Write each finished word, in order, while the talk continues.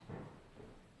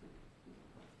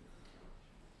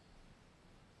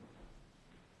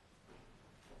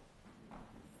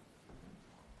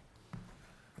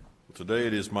Today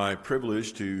it is my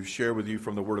privilege to share with you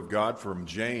from the Word of God from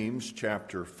James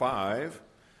chapter 5.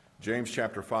 James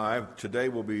chapter 5. Today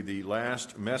will be the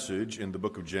last message in the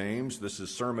book of James. This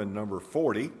is sermon number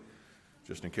 40,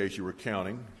 just in case you were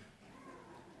counting.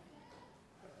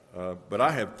 But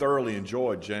I have thoroughly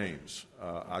enjoyed James.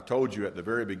 I told you at the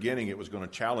very beginning it was going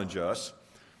to challenge us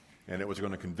and it was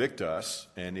going to convict us,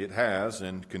 and it has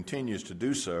and continues to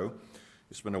do so.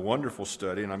 It's been a wonderful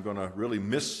study, and I'm going to really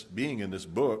miss being in this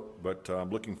book, but I'm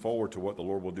looking forward to what the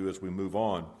Lord will do as we move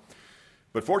on.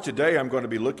 But for today, I'm going to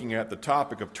be looking at the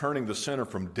topic of turning the sinner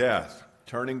from death.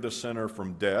 Turning the sinner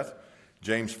from death.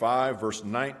 James 5, verse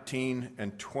 19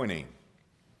 and 20.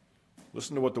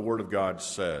 Listen to what the Word of God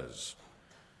says.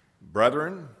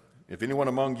 Brethren, if anyone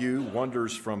among you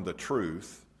wanders from the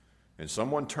truth, and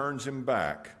someone turns him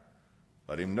back,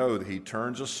 let him know that he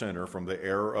turns a sinner from the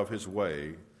error of his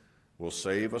way, will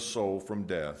save a soul from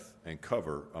death and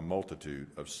cover a multitude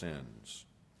of sins.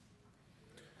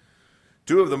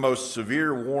 Two of the most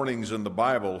severe warnings in the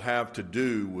Bible have to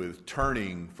do with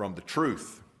turning from the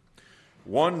truth.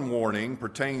 One warning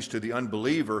pertains to the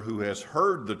unbeliever who has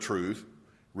heard the truth,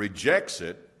 rejects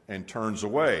it, and turns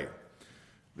away.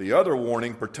 The other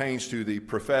warning pertains to the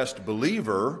professed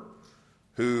believer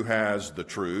who has the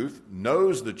truth,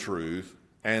 knows the truth,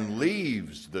 and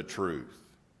leaves the truth.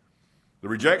 The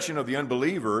rejection of the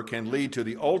unbeliever can lead to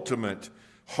the ultimate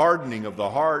hardening of the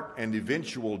heart and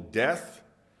eventual death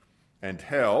and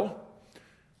hell.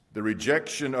 The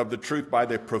rejection of the truth by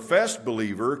the professed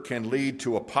believer can lead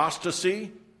to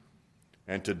apostasy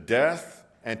and to death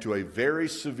and to a very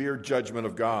severe judgment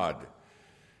of God.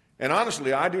 And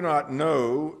honestly, I do not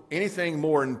know anything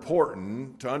more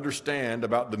important to understand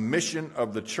about the mission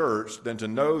of the church than to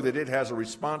know that it has a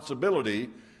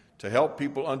responsibility to help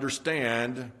people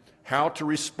understand how to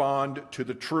respond to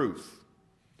the truth.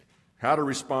 How to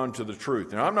respond to the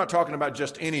truth. Now, I'm not talking about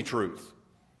just any truth.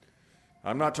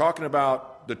 I'm not talking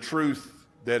about the truth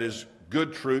that is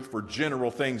good truth for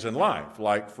general things in life.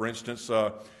 Like, for instance,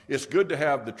 it's good to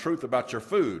have the truth about your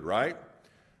food, right?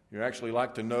 You actually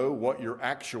like to know what you're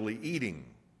actually eating.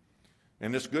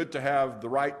 And it's good to have the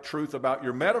right truth about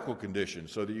your medical condition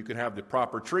so that you can have the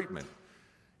proper treatment.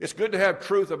 It's good to have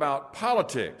truth about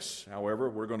politics.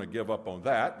 However, we're going to give up on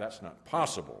that. That's not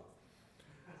possible.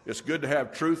 It's good to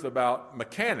have truth about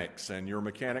mechanics and your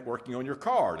mechanic working on your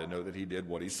car to know that he did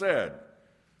what he said.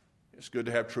 It's good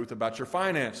to have truth about your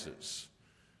finances.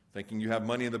 Thinking you have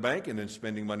money in the bank and then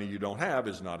spending money you don't have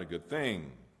is not a good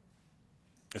thing.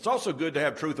 It's also good to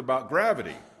have truth about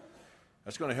gravity.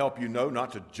 That's going to help you know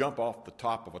not to jump off the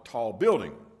top of a tall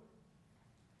building.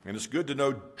 And it's good to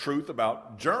know truth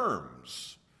about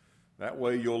germs. That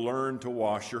way you'll learn to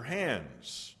wash your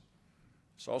hands.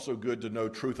 It's also good to know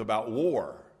truth about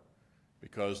war,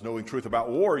 because knowing truth about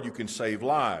war, you can save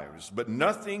lives. But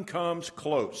nothing comes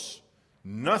close.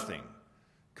 Nothing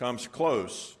comes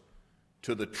close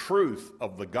to the truth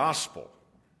of the gospel.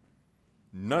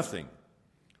 Nothing.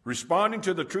 Responding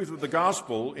to the truth of the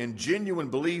gospel in genuine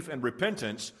belief and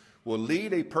repentance will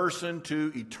lead a person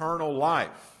to eternal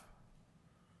life.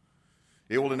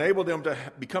 It will enable them to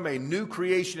become a new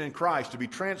creation in Christ, to be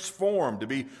transformed, to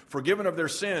be forgiven of their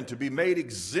sin, to be made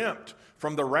exempt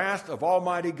from the wrath of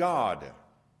Almighty God.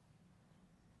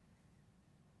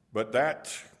 But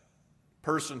that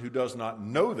person who does not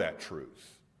know that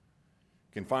truth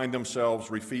can find themselves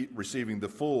receiving the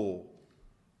full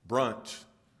brunt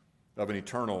of an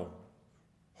eternal,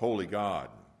 holy God.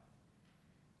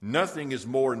 Nothing is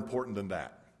more important than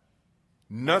that.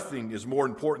 Nothing is more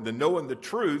important than knowing the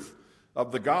truth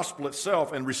of the gospel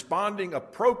itself and responding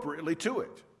appropriately to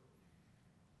it.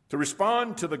 To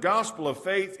respond to the gospel of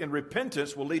faith in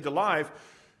repentance will lead to life.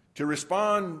 To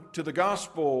respond to the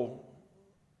gospel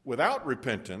without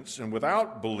repentance and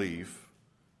without belief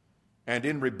and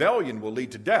in rebellion will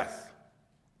lead to death,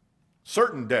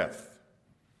 certain death,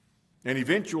 and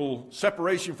eventual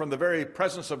separation from the very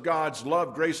presence of God's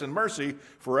love, grace, and mercy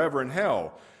forever in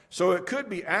hell. So it could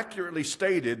be accurately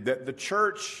stated that the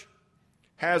church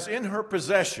has in her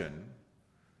possession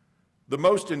the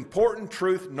most important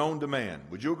truth known to man.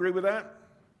 Would you agree with that?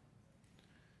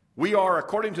 We are,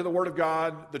 according to the Word of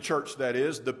God, the church that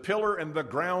is, the pillar and the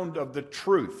ground of the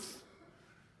truth.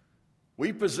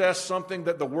 We possess something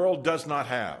that the world does not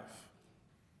have.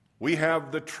 We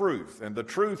have the truth, and the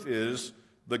truth is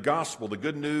the gospel, the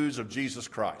good news of Jesus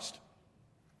Christ.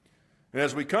 And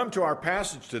as we come to our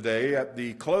passage today at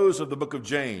the close of the book of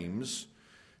James,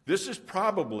 this is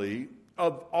probably,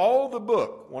 of all the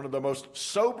book, one of the most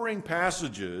sobering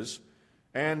passages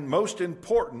and most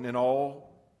important in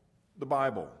all the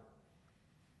Bible.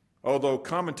 Although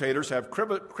commentators have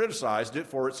criticized it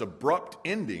for its abrupt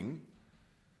ending,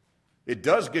 it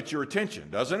does get your attention,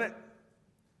 doesn't it?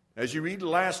 As you read the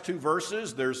last two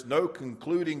verses, there's no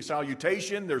concluding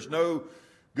salutation, there's no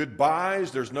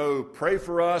goodbyes, there's no pray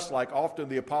for us like often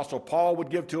the Apostle Paul would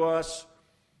give to us.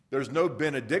 There's no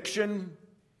benediction.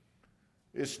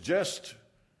 It's just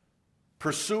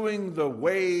pursuing the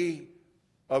way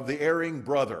of the erring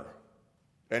brother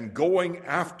and going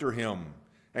after him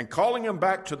and calling him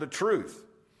back to the truth.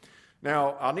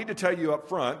 Now, I'll need to tell you up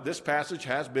front, this passage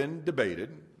has been debated,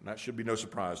 and that should be no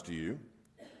surprise to you,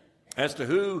 as to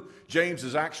who James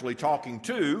is actually talking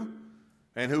to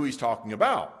and who he's talking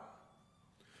about.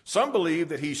 Some believe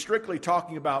that he's strictly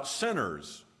talking about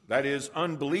sinners, that is,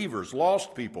 unbelievers,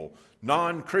 lost people,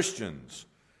 non-Christians,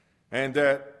 and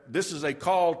that this is a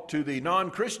call to the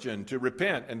non-Christian to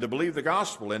repent and to believe the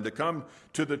gospel and to come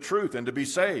to the truth and to be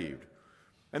saved.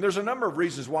 And there's a number of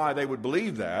reasons why they would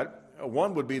believe that.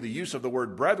 One would be the use of the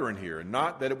word brethren here,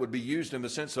 not that it would be used in the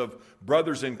sense of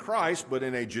brothers in Christ, but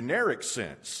in a generic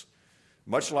sense,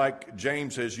 much like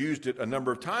James has used it a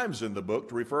number of times in the book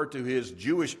to refer to his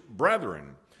Jewish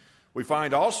brethren. We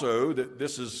find also that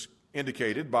this is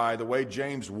indicated by the way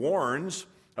James warns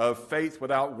of faith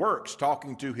without works,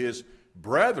 talking to his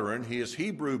brethren, his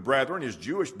Hebrew brethren, his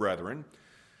Jewish brethren.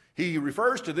 He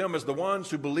refers to them as the ones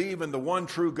who believe in the one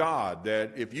true God,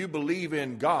 that if you believe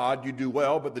in God, you do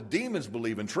well, but the demons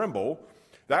believe and tremble.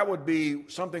 That would be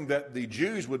something that the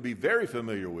Jews would be very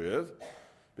familiar with,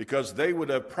 because they would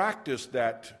have practiced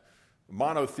that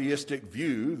monotheistic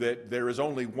view that there is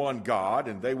only one God,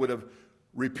 and they would have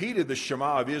repeated the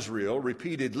Shema of Israel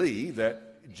repeatedly,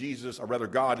 that Jesus, or rather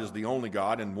God, is the only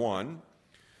God and one.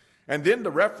 And then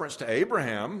the reference to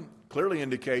Abraham clearly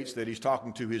indicates that he's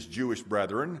talking to his Jewish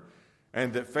brethren,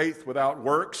 and that faith without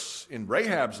works in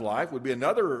Rahab's life would be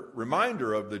another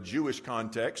reminder of the Jewish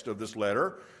context of this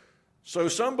letter. So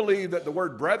some believe that the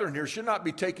word brethren here should not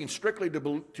be taken strictly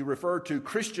to refer to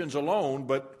Christians alone,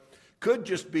 but could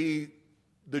just be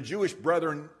the Jewish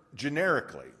brethren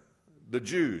generically, the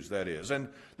Jews, that is. And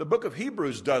the book of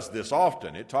Hebrews does this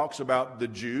often. It talks about the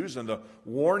Jews and the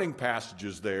warning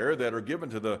passages there that are given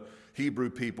to the Hebrew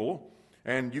people.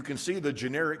 And you can see the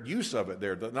generic use of it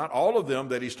there, that not all of them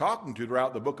that he's talking to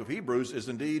throughout the book of Hebrews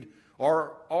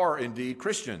are indeed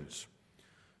Christians.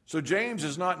 So James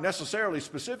is not necessarily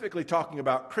specifically talking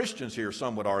about Christians here,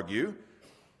 some would argue.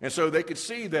 And so they could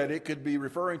see that it could be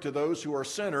referring to those who are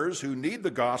sinners, who need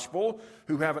the gospel,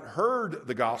 who haven't heard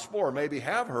the gospel, or maybe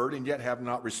have heard and yet have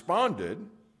not responded.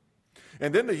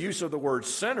 And then the use of the word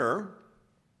sinner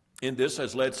in this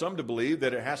has led some to believe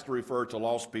that it has to refer to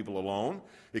lost people alone.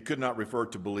 It could not refer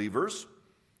to believers.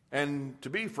 And to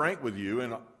be frank with you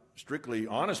and strictly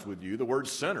honest with you, the word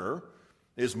sinner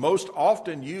is most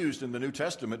often used in the New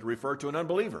Testament to refer to an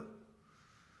unbeliever.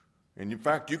 And in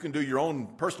fact, you can do your own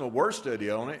personal word study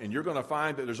on it, and you're going to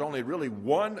find that there's only really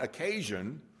one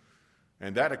occasion,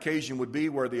 and that occasion would be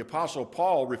where the Apostle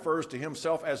Paul refers to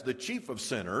himself as the chief of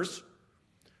sinners.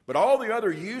 But all the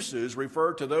other uses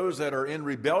refer to those that are in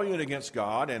rebellion against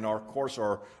God and, of course,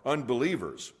 are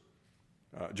unbelievers.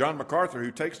 John MacArthur,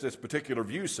 who takes this particular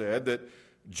view, said that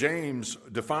James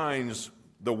defines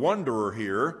the wanderer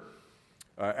here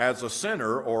as a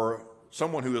sinner or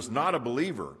someone who is not a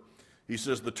believer. He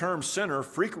says the term sinner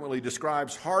frequently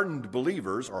describes hardened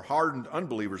believers, or hardened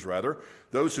unbelievers rather,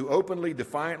 those who openly,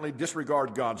 defiantly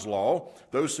disregard God's law,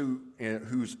 those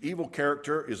whose evil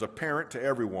character is apparent to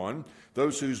everyone,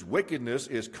 those whose wickedness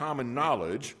is common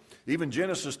knowledge. Even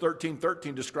Genesis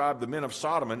 13:13 described the men of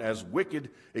Sodom as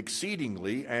wicked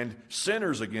exceedingly and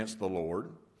sinners against the Lord.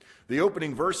 The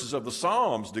opening verses of the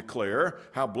Psalms declare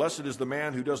how blessed is the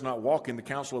man who does not walk in the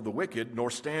counsel of the wicked,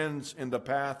 nor stands in the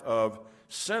path of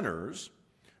sinners.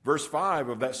 Verse 5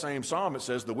 of that same psalm, it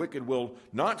says, the wicked will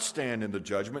not stand in the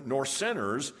judgment, nor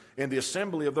sinners in the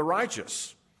assembly of the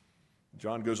righteous.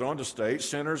 John goes on to state,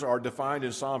 sinners are defined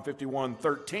in Psalm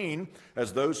 51:13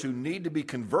 as those who need to be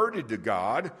converted to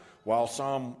God, while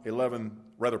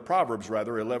Proverbs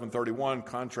 11:31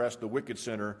 contrasts the wicked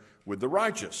sinner with the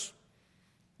righteous.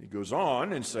 He goes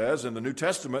on and says, in the New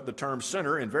Testament, the term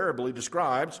sinner invariably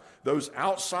describes those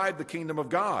outside the kingdom of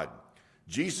God.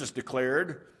 Jesus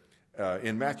declared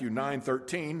in Matthew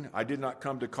 9:13, I did not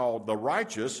come to call the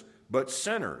righteous, but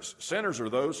sinners. Sinners are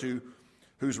those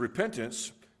whose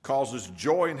repentance causes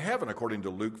joy in heaven, according to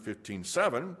Luke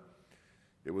 15:7.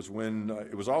 It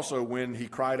was also when he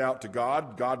cried out to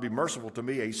God, God be merciful to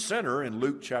me, a sinner, in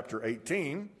Luke chapter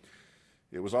 18.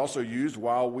 It was also used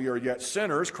while we are yet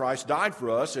sinners, Christ died for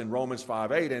us in Romans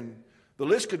 5:8. And the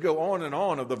list could go on and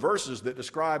on of the verses that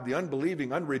describe the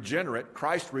unbelieving, unregenerate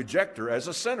Christ rejecter as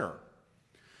a sinner.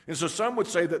 And so some would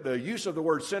say that the use of the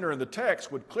word sinner in the text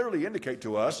would clearly indicate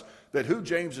to us that who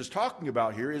James is talking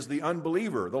about here is the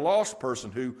unbeliever, the lost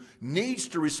person who needs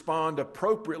to respond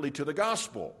appropriately to the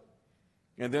gospel.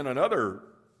 And then another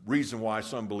reason why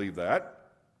some believe that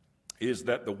is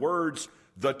that the words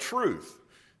the truth,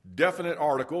 definite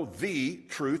article, the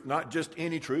truth, not just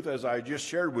any truth, as I just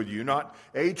shared with you, not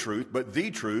a truth, but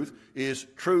the truth is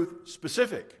truth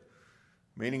specific,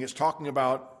 meaning it's talking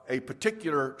about a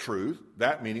particular truth,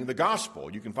 that meaning the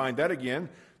gospel. You can find that again,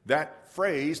 that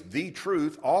phrase, the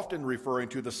truth, often referring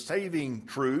to the saving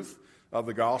truth of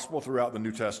the gospel throughout the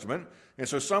New Testament. And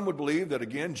so some would believe that,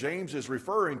 again, James is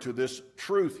referring to this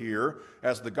truth here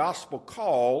as the gospel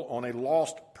call on a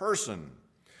lost person.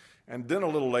 And then a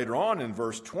little later on in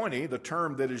verse 20, the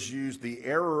term that is used, the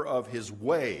error of his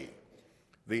way.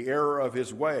 The error of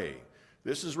his way.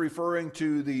 This is referring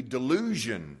to the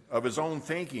delusion of his own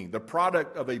thinking, the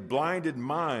product of a blinded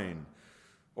mind,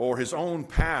 or his own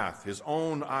path, his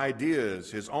own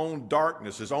ideas, his own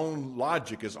darkness, his own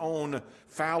logic, his own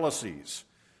fallacies.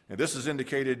 And this is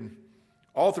indicated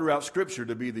all throughout Scripture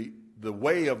to be the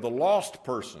way of the lost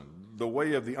person, the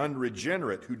way of the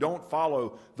unregenerate who don't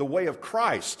follow the way of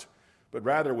Christ, but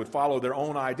rather would follow their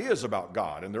own ideas about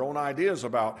God and their own ideas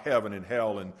about heaven and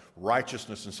hell and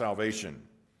righteousness and salvation.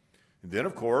 And then,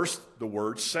 of course, the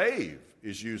word save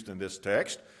is used in this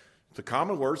text. The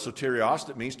common word, soterios,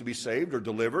 that means to be saved or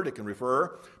delivered. It can refer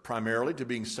primarily to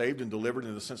being saved and delivered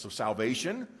in the sense of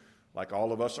salvation, like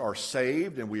all of us are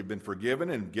saved and we have been forgiven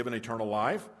and given eternal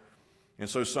life. And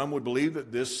so some would believe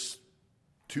that this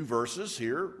two verses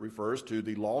here refers to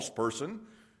the lost person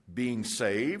being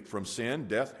saved from sin,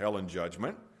 death, hell, and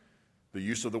judgment. The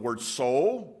use of the word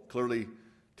soul clearly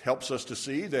helps us to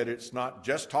see that it's not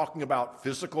just talking about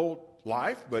physical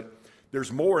life, but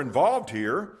there's more involved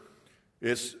here.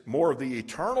 It's more of the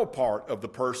eternal part of the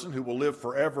person who will live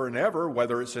forever and ever,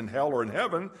 whether it's in hell or in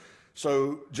heaven.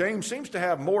 So James seems to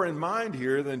have more in mind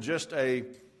here than just a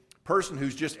person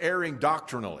who's just erring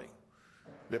doctrinally.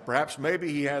 That perhaps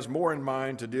maybe he has more in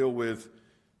mind to deal with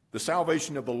the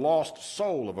salvation of the lost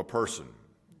soul of a person.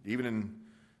 Even in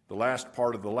the last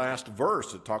part of the last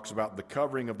verse, it talks about the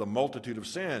covering of the multitude of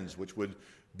sins, which would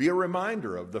be a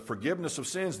reminder of the forgiveness of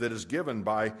sins that is given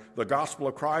by the gospel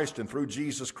of Christ and through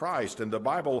Jesus Christ. And the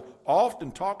Bible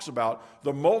often talks about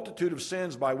the multitude of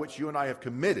sins by which you and I have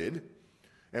committed,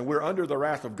 and we're under the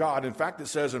wrath of God. In fact, it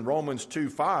says in Romans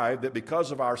 2:5 that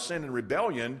because of our sin and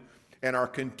rebellion and our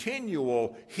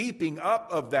continual heaping up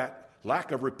of that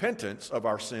lack of repentance of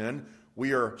our sin,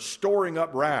 we are storing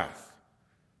up wrath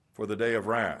for the day of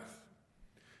wrath.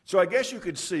 So I guess you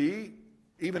could see,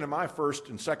 even in my first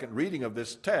and second reading of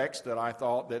this text, that I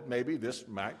thought that maybe this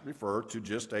might refer to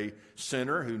just a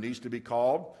sinner who needs to be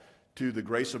called to the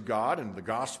grace of God and the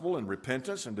gospel and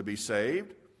repentance and to be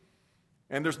saved.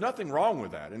 And there's nothing wrong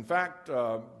with that. In fact,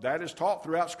 that is taught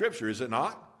throughout Scripture, is it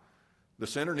not? The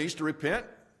sinner needs to repent.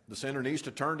 The sinner needs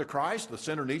to turn to Christ. The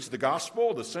sinner needs the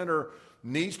gospel. The sinner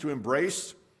needs to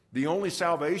embrace the only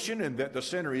salvation, and that the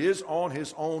sinner is on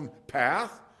his own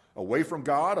path, away from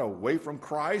God, away from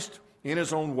Christ, in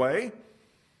his own way.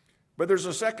 But there's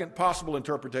a second possible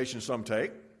interpretation some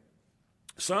take.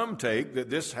 Some take that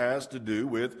this has to do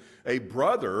with a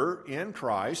brother in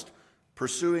Christ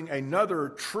pursuing another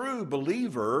true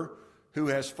believer who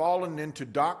has fallen into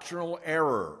doctrinal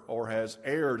error or has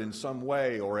erred in some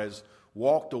way or has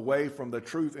walked away from the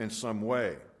truth in some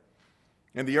way.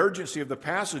 And the urgency of the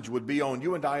passage would be on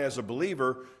you and I as a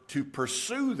believer to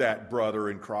pursue that brother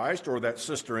in Christ or that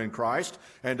sister in Christ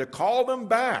and to call them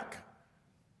back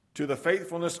to the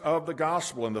faithfulness of the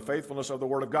gospel and the faithfulness of the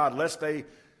Word of God, lest they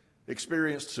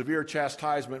experience severe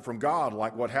chastisement from God,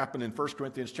 like what happened in 1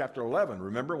 Corinthians chapter 11.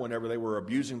 Remember, whenever they were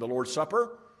abusing the Lord's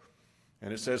Supper?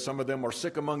 And it says some of them are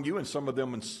sick among you and some of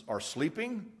them are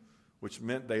sleeping, which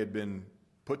meant they had been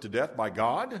put to death by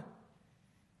God.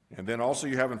 And then also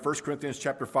you have in 1 Corinthians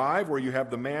chapter 5 where you have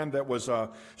the man that was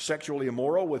sexually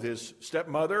immoral with his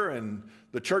stepmother, and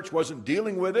the church wasn't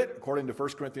dealing with it according to 1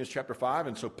 Corinthians chapter 5,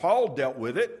 and so Paul dealt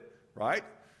with it, right?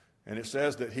 And it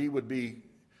says that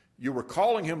you were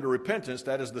calling him to repentance,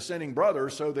 that is the sinning brother,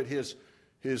 so that his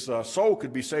soul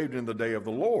could be saved in the day of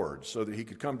the Lord, so that he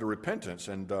could come to repentance,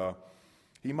 and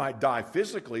he might die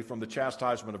physically from the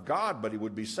chastisement of God, but he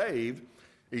would be saved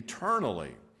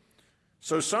eternally.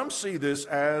 So some see this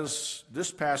as this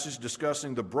passage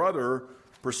discussing the brother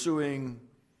pursuing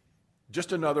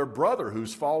just another brother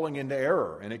who's falling into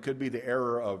error. And it could be the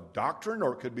error of doctrine,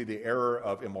 or it could be the error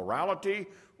of immorality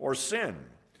or sin.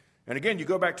 And again, you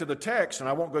go back to the text, and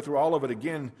I won't go through all of it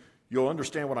again. You'll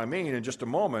understand what I mean in just a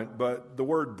moment. But the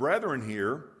word brethren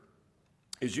here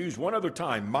is used one other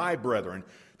time, my brethren.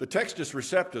 The Textus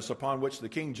Receptus, upon which the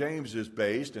King James is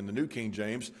based, and the New King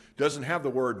James, doesn't have the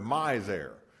word my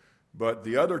there. But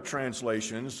the other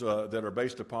translations that are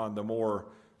based upon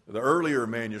the earlier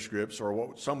manuscripts, or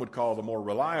what some would call the more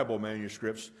reliable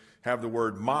manuscripts, have the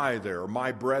word my there, or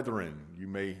my brethren. You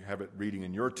may have it reading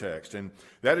in your text. And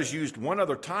that is used one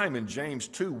other time in James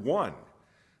 2:1,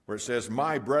 where it says,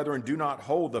 my brethren, do not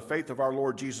hold the faith of our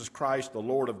Lord Jesus Christ, the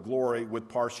Lord of glory, with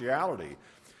partiality.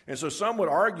 And so some would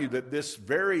argue that this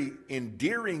very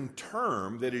endearing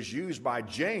term that is used by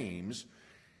James,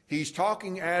 he's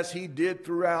talking, as he did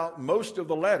throughout most of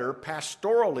the letter,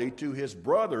 pastorally to his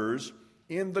brothers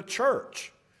in the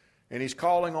church. And he's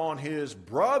calling on his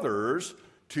brothers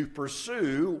to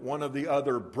pursue one of the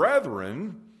other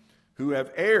brethren who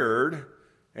have erred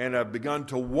and have begun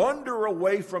to wander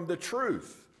away from the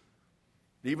truth.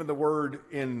 Even the word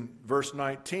in verse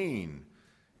 19,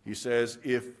 he says,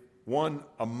 if one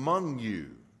among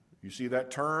you, you see that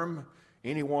term?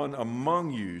 Anyone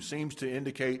among you seems to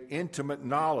indicate intimate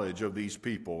knowledge of these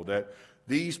people, that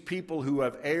these people who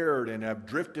have erred and have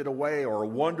drifted away or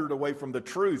wandered away from the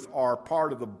truth are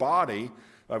part of the body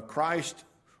of Christ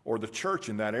or the church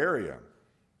in that area.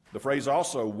 The phrase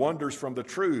also wanders from the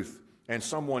truth and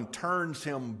someone turns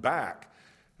him back.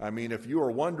 I mean, if you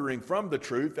are wandering from the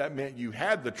truth, that meant you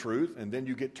had the truth, and then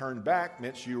you get turned back,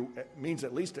 means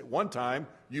at least at one time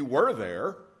you were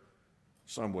there.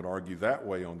 Some would argue that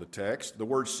way on the text. The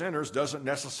word sinners doesn't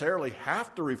necessarily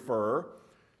have to refer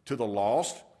to the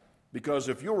lost, because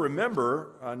if you'll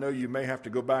remember, I know you may have to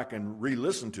go back and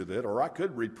re-listen to that, or I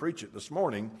could re-preach it this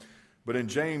morning, but in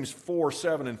James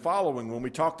 4:7 and following, when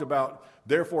we talked about,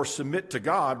 therefore submit to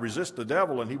God, resist the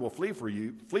devil, and he will flee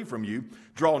from you,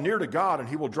 draw near to God, and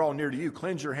he will draw near to you,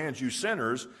 cleanse your hands, you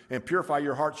sinners, and purify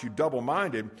your hearts, you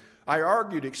double-minded. I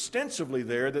argued extensively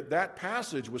there that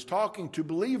passage was talking to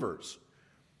believers,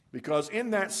 because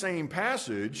in that same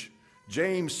passage,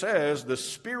 James says, the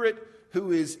Spirit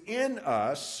who is in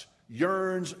us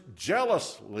yearns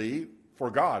jealously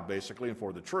for God, basically, and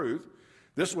for the truth.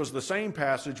 This was the same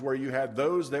passage where you had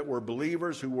those that were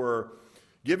believers who were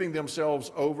giving themselves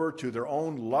over to their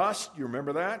own lust. You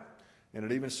remember that? And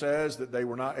it even says that they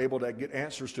were not able to get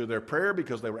answers to their prayer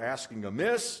because they were asking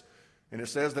amiss. And it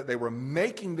says that they were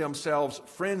making themselves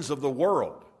friends of the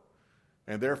world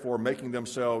and therefore making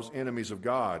themselves enemies of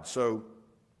God. So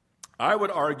I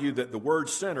would argue that the word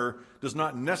sinner does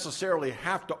not necessarily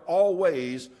have to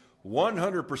always,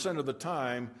 100% of the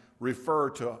time, refer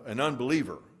to an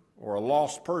unbeliever or a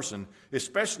lost person,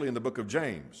 especially in the book of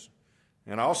James.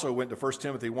 And I also went to 1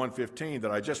 Timothy 1:15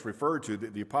 that I just referred to,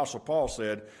 that the Apostle Paul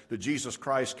said that Jesus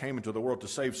Christ came into the world to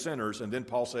save sinners, and then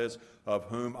Paul says, of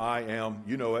whom I am,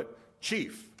 you know it,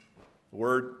 chief. The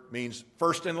word means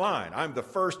first in line. I'm the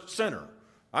first sinner.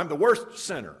 I'm the worst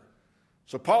sinner.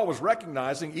 So Paul was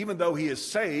recognizing, even though he is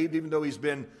saved, even though he's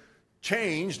been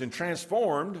changed and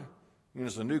transformed, and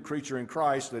is a new creature in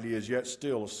Christ, that he is yet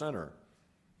still a sinner.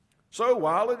 So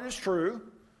while it is true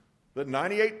that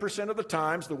 98% of the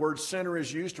times the word sinner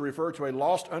is used to refer to a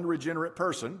lost, unregenerate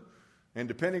person, and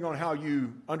depending on how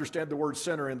you understand the word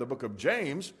sinner in the book of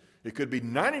James, it could be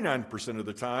 99% of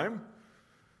the time.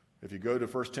 If you go to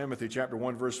 1 Timothy chapter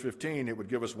 1, verse 15, it would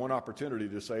give us one opportunity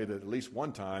to say that at least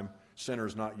one time sinner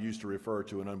is not used to refer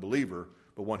to an unbeliever,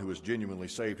 but one who is genuinely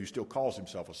saved, who still calls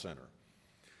himself a sinner.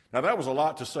 Now that was a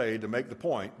lot to say to make the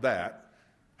point that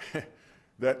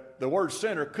that the word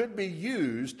sinner could be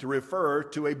used to refer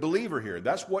to a believer here.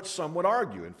 That's what some would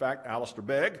argue. In fact, Alistair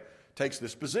Begg takes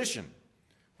this position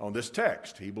on this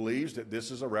text. He believes that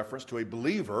this is a reference to a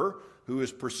believer who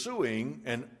is pursuing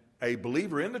a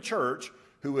believer in the church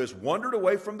who has wandered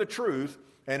away from the truth,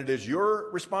 and it is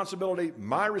your responsibility,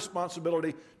 my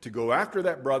responsibility, to go after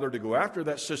that brother, to go after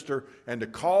that sister, and to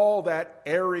call that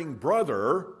erring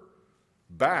brother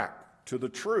back to the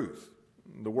truth.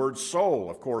 The word soul,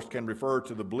 of course, can refer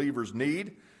to the believer's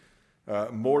need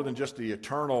more than just the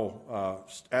eternal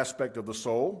aspect of the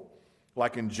soul.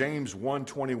 Like in James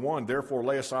 1:21, therefore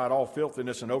lay aside all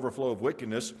filthiness and overflow of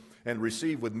wickedness and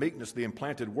receive with meekness the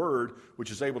implanted word,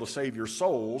 which is able to save your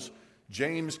souls.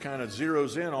 James kind of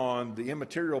zeroes in on the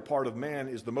immaterial part of man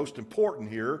is the most important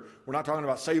here. We're not talking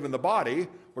about saving the body.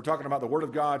 We're talking about the Word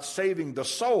of God saving the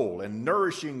soul and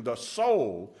nourishing the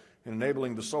soul and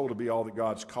enabling the soul to be all that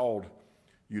God's called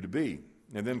you to be.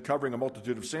 And then covering a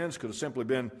multitude of sins could have simply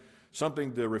been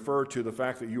something to refer to the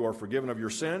fact that you are forgiven of your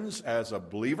sins as a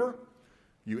believer.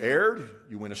 You erred,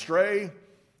 you went astray,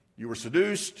 you were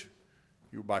seduced,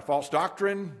 by false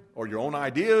doctrine or your own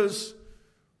ideas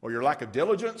or your lack of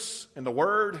diligence in the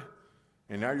Word,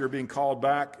 and now you're being called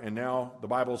back, and now the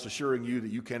Bible is assuring you that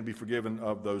you can be forgiven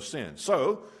of those sins.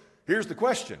 So, here's the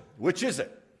question. Which is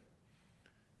it?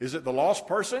 Is it the lost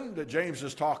person that James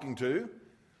is talking to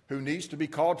who needs to be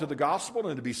called to the gospel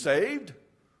and to be saved?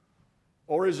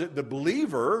 Or is it the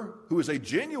believer who is a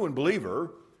genuine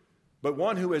believer, but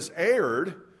one who has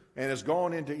erred and has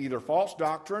gone into either false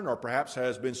doctrine or perhaps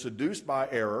has been seduced by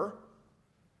error?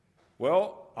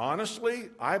 Well, honestly,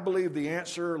 I believe the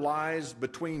answer lies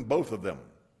between both of them.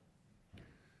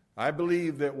 I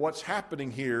believe that what's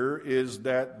happening here is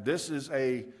that this is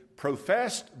a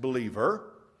professed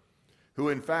believer who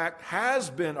in fact has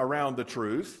been around the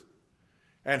truth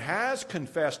and has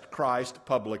confessed Christ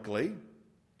publicly,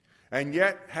 and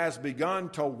yet has begun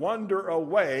to wander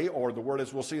away, or the word,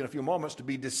 as we'll see in a few moments, to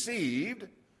be deceived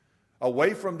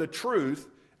away from the truth,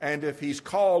 and if he's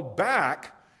called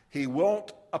back, he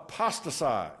won't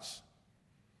apostatize.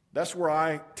 That's where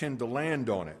I tend to land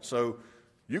on it. So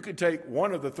you could take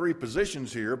one of the three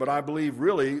positions here, but I believe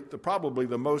really probably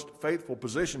the most faithful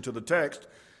position to the text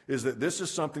is that this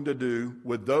is something to do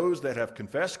with those that have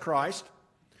confessed Christ.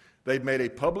 They've made a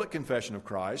public confession of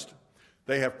Christ.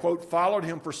 They have, quote, followed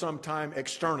him for some time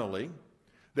externally.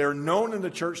 They're known in the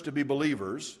church to be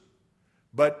believers,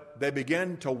 but they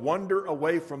begin to wander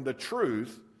away from the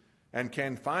truth and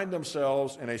can find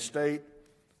themselves in a state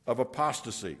of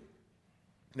apostasy.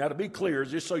 Now, to be clear,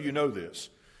 just so you know this,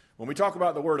 when we talk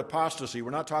about the word apostasy,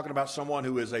 we're not talking about someone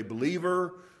who is a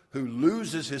believer who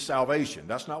loses his salvation.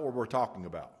 That's not what we're talking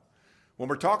about. When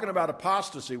we're talking about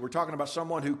apostasy, we're talking about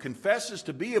someone who confesses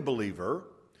to be a believer,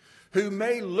 who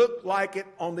may look like it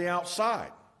on the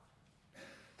outside,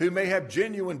 who may have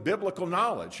genuine biblical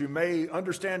knowledge, who may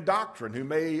understand doctrine, who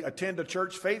may attend a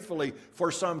church faithfully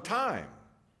for some time.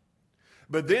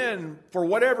 But then, for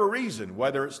whatever reason,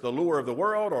 whether it's the lure of the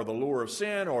world or the lure of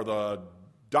sin or the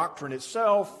doctrine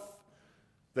itself,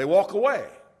 they walk away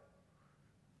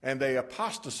and they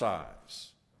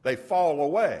apostatize. They fall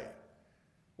away.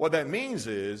 What that means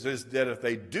is that if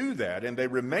they do that and they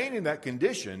remain in that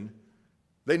condition,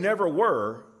 they never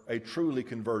were a truly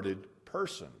converted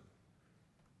person.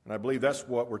 And I believe that's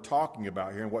what we're talking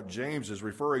about here and what James is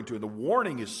referring to. The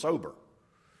warning is sober.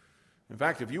 In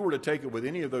fact, if you were to take it with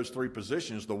any of those three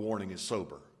positions, the warning is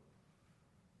sober.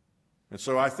 And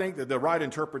so I think that the right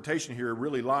interpretation here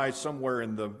really lies somewhere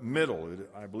in the middle.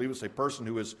 I believe it's a person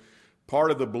who is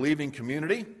part of the believing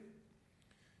community.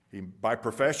 By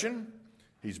profession,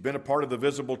 he's been a part of the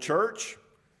visible church.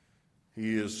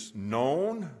 He is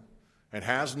known and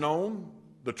has known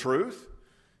the truth.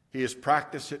 He has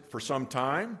practiced it for some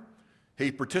time.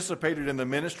 He participated in the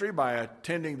ministry by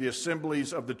attending the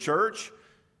assemblies of the church.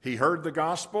 He heard the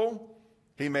gospel.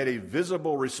 He made a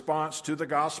visible response to the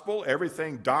gospel.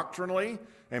 Everything doctrinally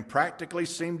and practically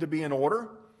seemed to be in order.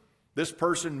 This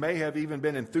person may have even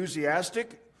been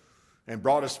enthusiastic and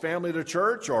brought his family to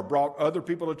church or brought other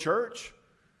people to church.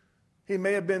 He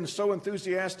may have been so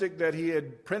enthusiastic that he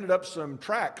had printed up some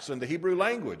tracts in the Hebrew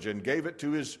language and gave it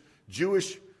to his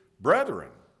Jewish brethren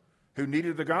who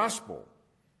needed the gospel.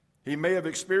 He may have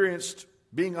experienced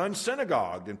being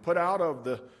unsynagogued and put out of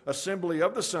the assembly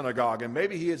of the synagogue, and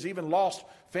maybe he has even lost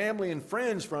family and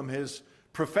friends from his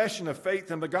profession of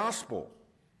faith in the gospel.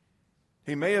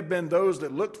 He may have been those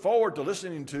that looked forward to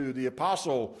listening to the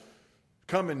apostle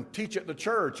come and teach at the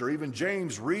church, or even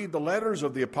James read the letters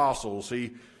of the apostles.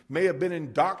 He may have been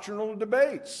in doctrinal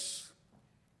debates,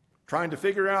 trying to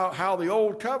figure out how the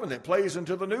old covenant plays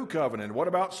into the new covenant. What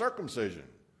about circumcision?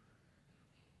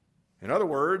 In other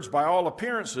words, by all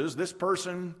appearances, this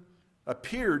person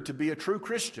appeared to be a true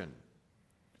Christian.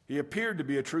 He appeared to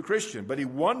be a true Christian, but he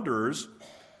wanders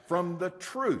from the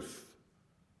truth.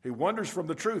 He wanders from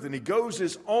the truth, and he goes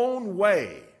his own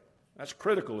way. That's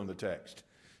critical in the text.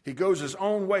 He goes his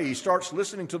own way. He starts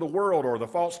listening to the world or the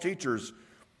false teachers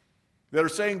that are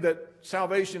saying that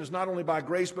salvation is not only by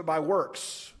grace but by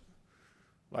works,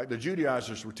 like the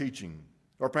Judaizers were teaching.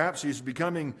 Or perhaps he's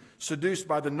becoming seduced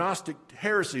by the Gnostic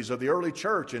heresies of the early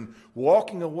church and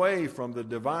walking away from the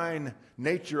divine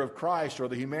nature of Christ or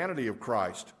the humanity of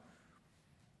Christ.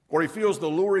 Or he feels the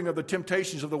luring of the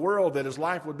temptations of the world, that his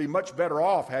life would be much better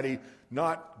off had he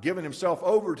not given himself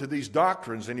over to these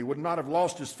doctrines, and he would not have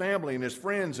lost his family and his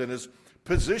friends and his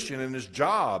position and his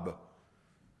job,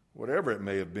 whatever it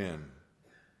may have been.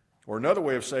 Or another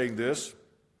way of saying this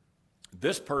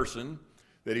person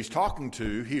that he's talking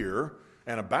to here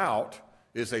and about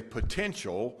is a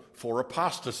potential for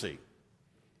apostasy.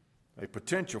 A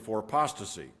potential for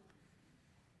apostasy.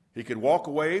 He could walk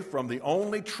away from the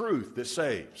only truth that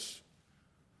saves.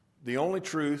 The only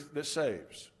truth that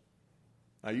saves.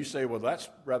 Now you say, well, that's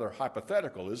rather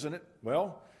hypothetical, isn't it?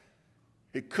 Well,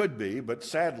 It could be, but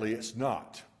sadly it's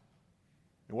not.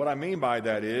 And what I mean by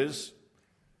that is,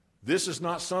 this is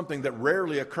not something that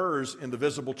rarely occurs in the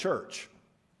visible church.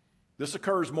 This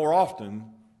occurs more often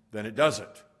than it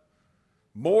doesn't.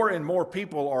 More and more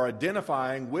people are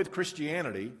identifying with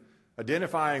Christianity,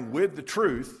 identifying with the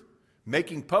truth,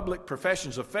 making public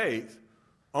professions of faith,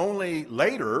 only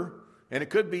later, and it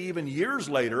could be even years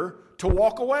later, to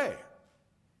walk away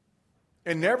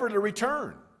and never to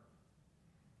return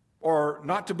or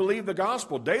not to believe the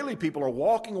gospel. Daily, people are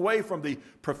walking away from the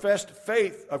professed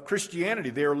faith of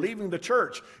Christianity. They are leaving the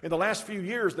church. In the last few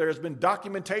years, there has been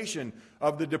documentation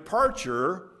of the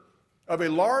departure of a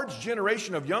large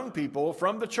generation of young people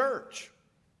from the church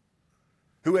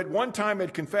who at one time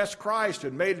had confessed Christ,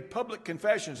 had made public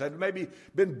confessions, had maybe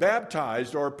been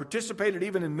baptized or participated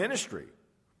even in ministry.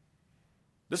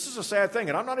 This is a sad thing,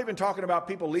 and I'm not even talking about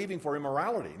people leaving for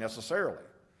immorality necessarily,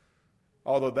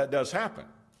 although that does happen.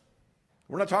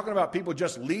 We're not talking about people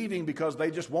just leaving because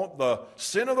they just want the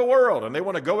sin of the world and they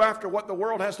want to go after what the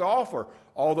world has to offer,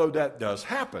 although that does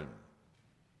happen.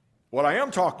 What I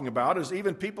am talking about is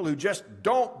even people who just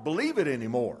don't believe it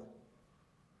anymore,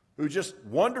 who just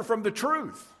wander from the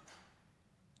truth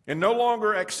and no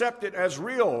longer accept it as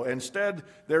real. Instead,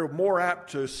 they're more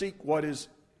apt to seek what is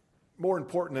more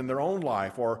important in their own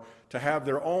life or to have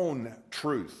their own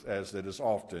truth, as it is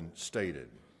often stated.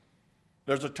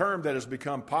 There's a term that has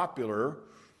become popular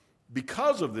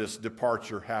because of this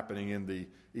departure happening in the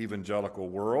evangelical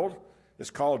world.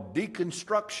 It's called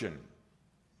deconstruction.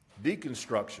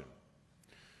 Deconstruction.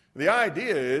 The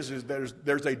idea is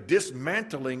there's a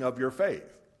dismantling of your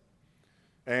faith.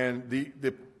 And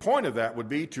the point of that would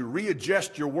be to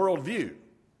readjust your worldview.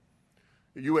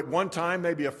 You at one time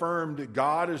maybe affirmed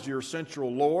God as your central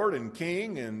Lord and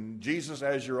King and Jesus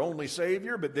as your only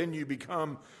Savior, but then you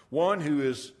become one who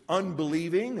is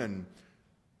unbelieving and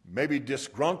maybe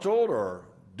disgruntled or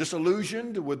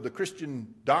disillusioned with the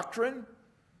Christian doctrine,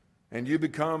 and you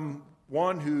become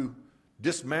one who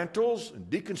dismantles and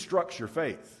deconstructs your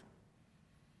faith.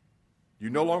 You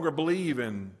no longer believe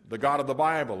in the God of the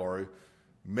Bible, or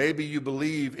maybe you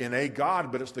believe in a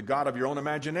God, but it's the God of your own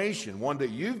imagination, one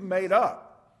that you've made up.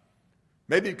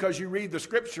 Maybe because you read the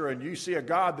Scripture and you see a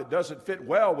God that doesn't fit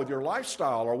well with your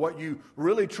lifestyle or what you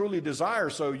really truly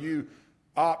desire, so you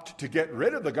opt to get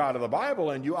rid of the God of the Bible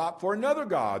and you opt for another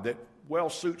God that well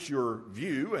suits your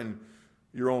view and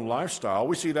your own lifestyle.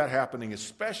 We see that happening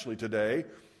especially today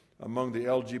among the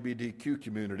LGBTQ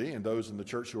community and those in the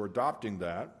church who are adopting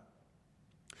that.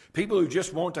 People who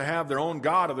just want to have their own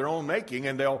God of their own making,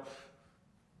 and they'll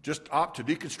just opt to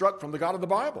deconstruct from the God of the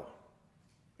Bible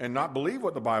and not believe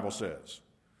what the Bible says.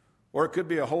 Or it could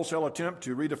be a wholesale attempt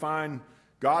to redefine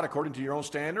God according to your own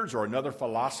standards or another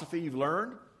philosophy you've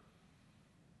learned.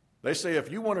 They say if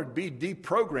you want to be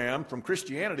deprogrammed from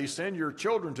Christianity, send your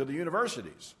children to the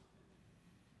universities.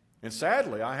 And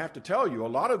sadly, I have to tell you, a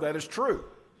lot of that is true.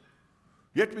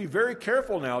 You have to be very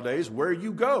careful nowadays where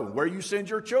you go, where you send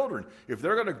your children. If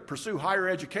they're going to pursue higher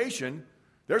education,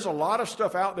 there's a lot of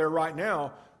stuff out there right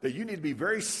now that you need to be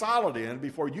very solid in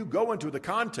before you go into the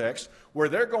context where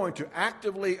they're going to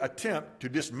actively attempt to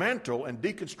dismantle and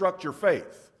deconstruct your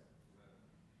faith.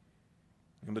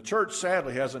 And the church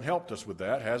sadly hasn't helped us with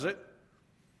that, has it?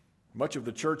 Much of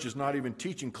the church is not even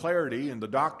teaching clarity in the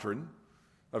doctrine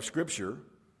of Scripture.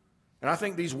 And I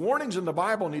think these warnings in the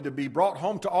Bible need to be brought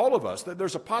home to all of us, that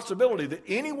there's a possibility that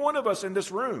any one of us in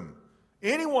this room,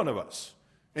 any one of us,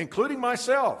 including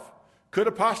myself, could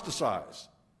apostatize.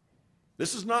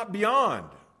 This is not beyond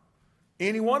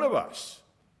any one of us.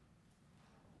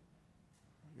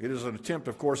 It is an attempt,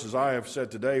 of course, as I have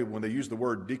said today, when they use the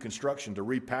word deconstruction, to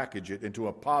repackage it into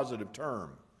a positive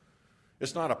term.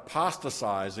 It's not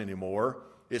apostatize anymore,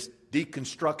 it's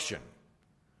deconstruction.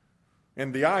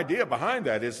 And the idea behind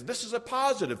that is this is a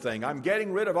positive thing. I'm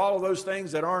getting rid of all of those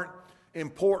things that aren't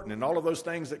important and all of those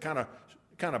things that kind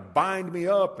of bind me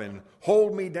up and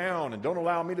hold me down and don't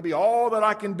allow me to be all that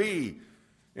I can be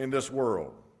in this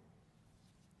world.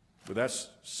 But that's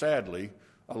sadly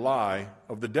a lie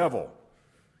of the devil.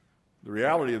 The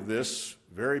reality of this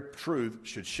very truth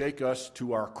should shake us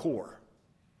to our core.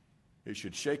 It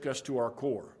should shake us to our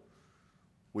core.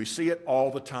 We see it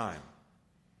all the time.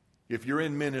 If you're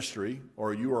in ministry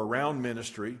or you are around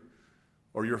ministry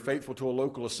or you're faithful to a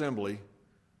local assembly,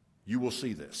 you will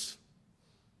see this.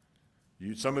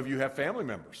 Some of you have family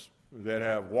members that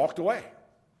have walked away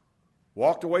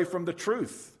from the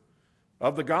truth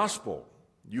of the gospel.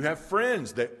 You have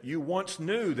friends that you once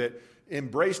knew that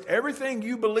embraced everything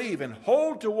you believe and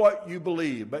hold to what you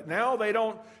believe, but now they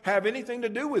don't have anything to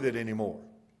do with it anymore.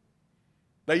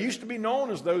 They used to be known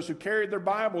as those who carried their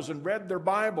Bibles and read their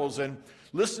Bibles and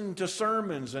listened to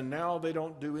sermons, and now they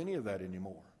don't do any of that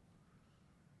anymore.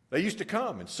 They used to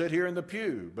come and sit here in the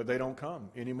pew, but they don't come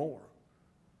anymore.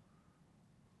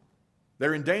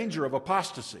 They're in danger of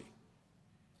apostasy.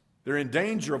 They're in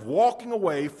danger of walking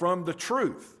away from the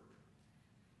truth.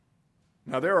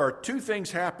 Now, there are two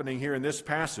things happening here in this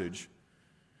passage,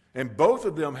 and both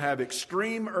of them have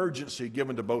extreme urgency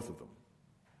given to both of them.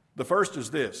 The first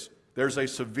is this: there's a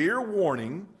severe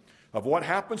warning of what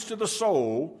happens to the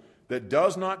soul that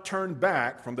does not turn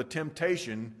back from the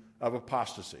temptation of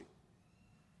apostasy.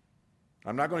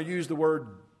 I'm not going to use the word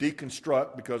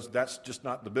deconstruct because that's just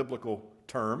not the biblical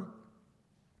term.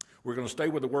 We're going to stay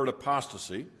with the word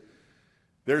apostasy.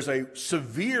 There's a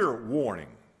severe warning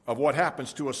of what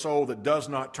happens to a soul that does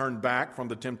not turn back from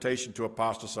the temptation to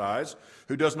apostatize,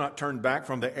 who does not turn back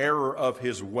from the error of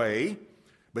his way,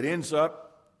 but ends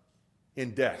up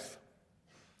in death.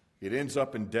 It ends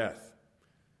up in death.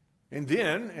 And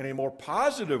then, in a more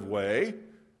positive way,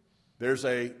 there's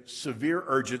a severe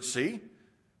urgency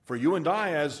for you and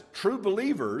I as true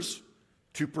believers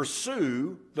to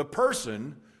pursue the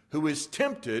person who is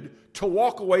tempted to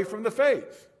walk away from the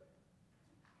faith.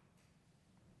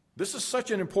 This is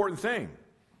such an important thing.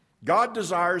 God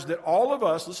desires that all of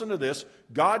us, listen to this,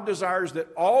 God desires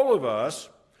that all of us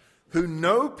who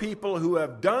know people who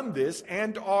have done this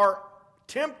and are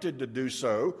tempted to do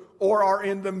so, or are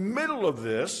in the middle of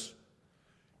this,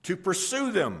 to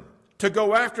pursue them, to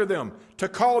go after them, to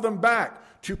call them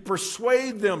back, to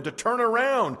persuade them to turn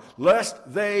around, lest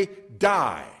they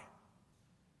die.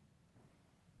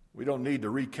 We don't need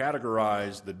to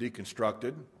recategorize the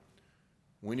deconstructed.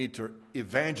 We need to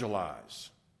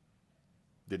evangelize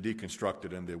the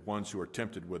deconstructed and the ones who are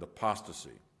tempted with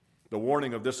apostasy. The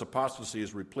warning of this apostasy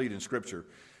is replete in Scripture.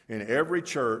 In every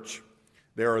church,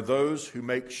 there are those who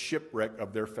make shipwreck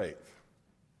of their faith.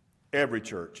 Every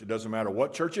church. It doesn't matter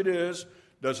what church it is.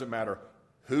 It doesn't matter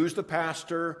who's the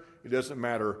pastor. It doesn't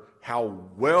matter how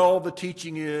well the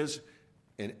teaching is.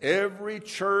 In every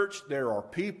church, there are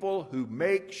people who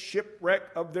make shipwreck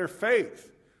of their faith.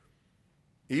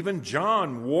 Even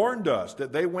John warned us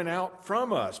that they went out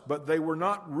from us, but they were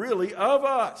not really of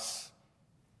us.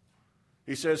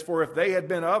 He says, for if they had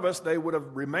been of us, they would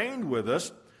have remained with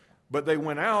us, but they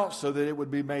went out so that it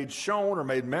would be made shown or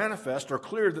made manifest or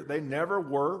clear that they never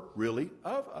were really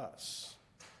of us.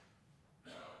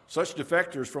 Such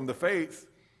defectors from the faith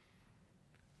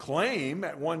claim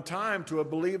at one time to have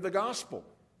believed the gospel,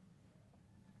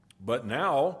 but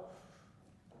now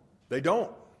they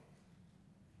don't,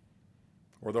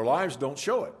 or their lives don't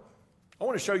show it. I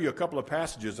want to show you a couple of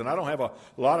passages, and I don't have a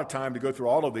lot of time to go through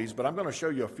all of these, but I'm going to show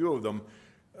you a few of them.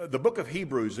 The book of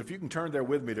Hebrews, if you can turn there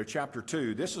with me to chapter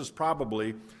 2, this is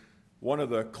probably one of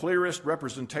the clearest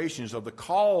representations of the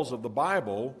calls of the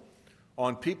Bible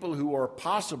on people who are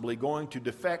possibly going to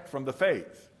defect from the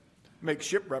faith, make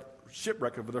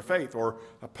shipwreck of their faith, or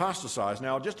apostatize.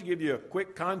 Now, just to give you a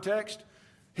quick context,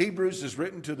 Hebrews is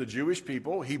written to the Jewish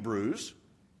people, Hebrews,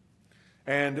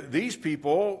 and these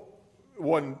people,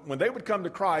 when they would come to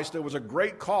Christ, there was a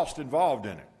great cost involved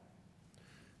in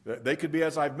it. They could be,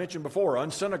 as I've mentioned before,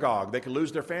 unsynagogued. They could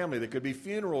lose their family. There could be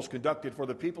funerals conducted for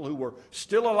the people who were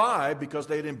still alive because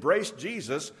they had embraced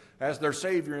Jesus as their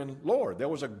Savior and Lord. There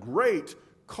was a great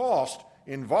cost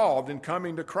involved in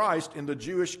coming to Christ in the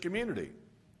Jewish community.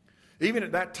 Even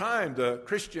at that time, the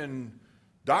Christian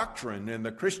doctrine and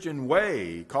the Christian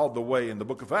way, called the way in the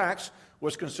book of Acts,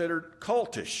 was considered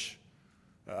cultish.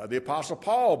 The Apostle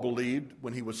Paul believed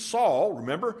when he was Saul,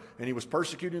 remember, and he was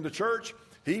persecuting the church,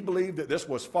 he believed that this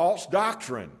was false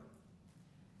doctrine.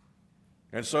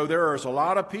 And so there is a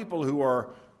lot of people who are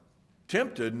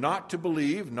tempted not to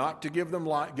believe, not to give their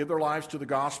lives to the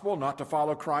gospel, not to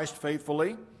follow Christ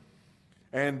faithfully.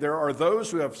 And there are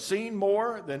those who have seen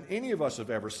more than any of us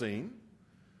have ever seen.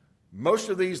 Most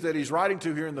of these that he's writing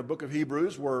to here in the book of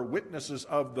Hebrews were witnesses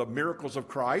of the miracles of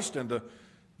Christ and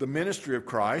the ministry of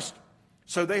Christ.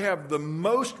 So they have the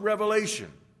most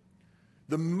revelation,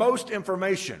 the most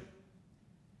information,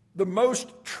 the most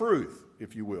truth,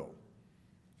 if you will.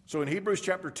 So in Hebrews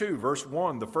chapter 2, verse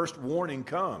 1, the first warning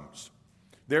comes.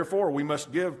 Therefore, we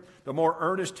must give the more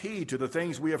earnest heed to the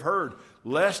things we have heard,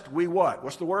 lest we what?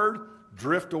 What's the word?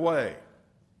 Drift away.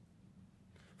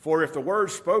 For if the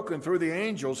word spoken through the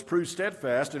angels proved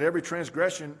steadfast, and every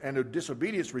transgression and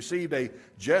disobedience received a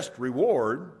just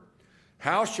reward,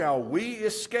 how shall we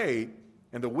escape?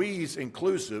 And the we's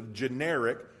inclusive,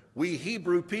 generic, we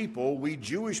Hebrew people, we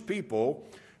Jewish people,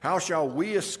 how shall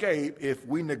we escape if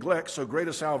we neglect so great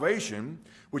a salvation,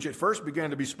 which at first began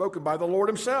to be spoken by the Lord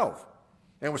himself,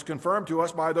 and was confirmed to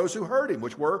us by those who heard him,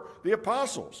 which were the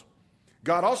apostles.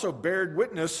 God also bared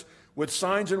witness with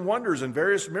signs and wonders and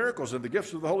various miracles and the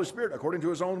gifts of the Holy Spirit according to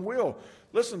his own will.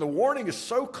 Listen, the warning is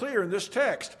so clear in this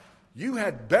text. You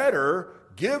had better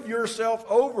give yourself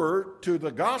over to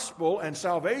the gospel and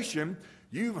salvation.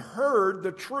 You've heard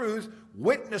the truth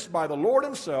witnessed by the Lord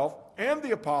himself and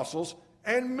the apostles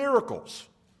and miracles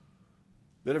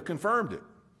that have confirmed it.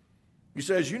 He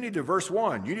says you need to, verse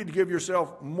 1, you need to give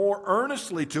yourself more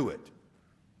earnestly to it,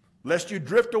 lest you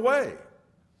drift away.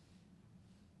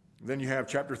 Then you have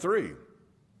chapter 3,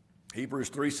 Hebrews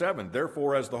 3:7.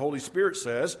 Therefore, as the Holy Spirit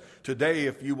says, today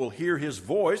if you will hear his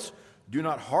voice, do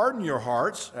not harden your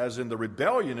hearts as in the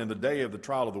rebellion in the day of the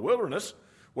trial of the wilderness,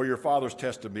 where your fathers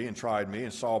tested me and tried me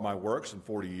and saw my works in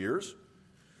 40 years.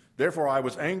 Therefore I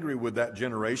was angry with that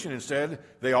generation and said,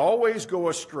 they always go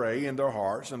astray in their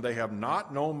hearts, and they have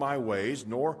not known my ways,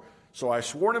 nor so I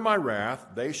swore in my wrath,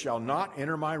 they shall not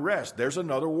enter my rest. There's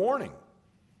another warning.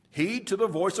 Heed to the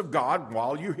voice of God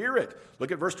while you hear it.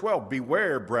 Look at verse 12.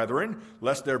 Beware, brethren,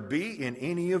 lest there be in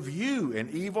any of you an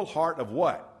evil heart of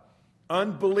what?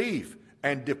 Unbelief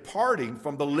and departing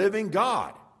from the living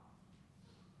God.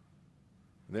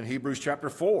 And then Hebrews chapter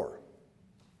 4,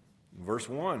 verse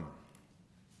 1.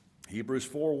 Hebrews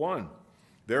 4:1.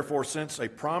 Therefore, since a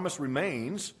promise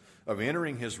remains of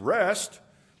entering his rest,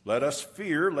 let us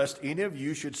fear lest any of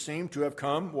you should seem to have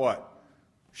come, what?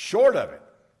 Short of it.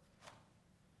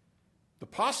 The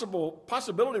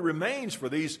possibility remains for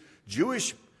these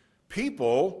Jewish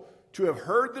people to have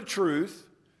heard the truth,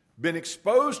 been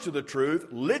exposed to the truth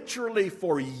literally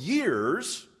for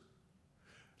years,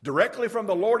 directly from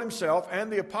the Lord himself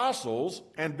and the apostles,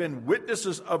 and been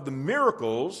witnesses of the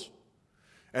miracles,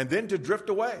 and then to drift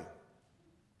away,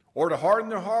 or to harden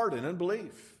their heart in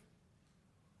unbelief,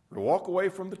 or to walk away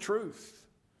from the truth.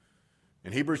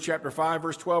 In Hebrews chapter 5,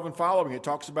 verse 12 and following, it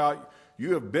talks about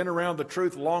you have been around the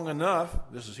truth long enough.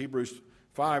 This is Hebrews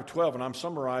 5:12, and I'm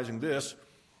summarizing this.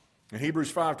 In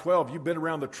Hebrews 5:12, you've been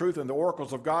around the truth and the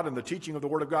oracles of God and the teaching of the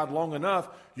Word of God long enough.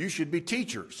 You should be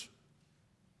teachers.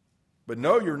 But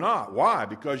no, you're not. Why?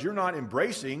 Because you're not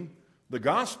embracing the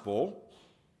gospel.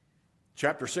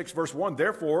 Chapter 6, verse 1,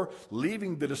 therefore,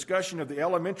 leaving the discussion of the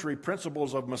elementary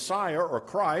principles of Messiah or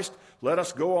Christ, let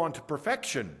us go on to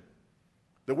perfection.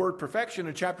 The word perfection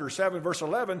in chapter 7, verse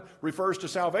 11, refers to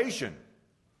salvation.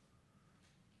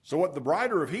 So what the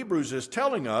writer of Hebrews is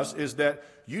telling us is that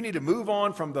you need to move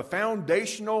on from the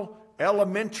foundational,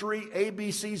 elementary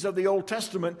ABCs of the Old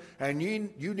Testament, and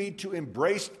you need to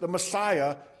embrace the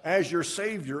Messiah as your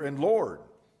Savior and Lord.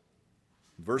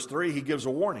 Verse 3, he gives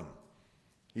a warning.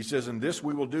 He says, and this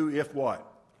we will do if what?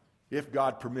 If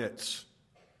God permits.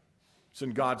 It's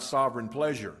in God's sovereign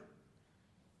pleasure.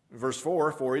 Verse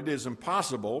 4, for it is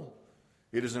impossible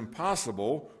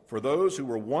for those who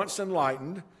were once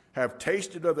enlightened, have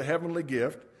tasted of the heavenly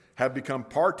gift, have become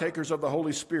partakers of the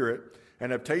Holy Spirit,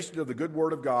 and have tasted of the good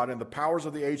word of God and the powers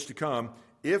of the age to come,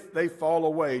 if they fall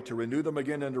away, to renew them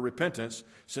again unto repentance,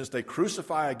 since they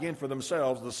crucify again for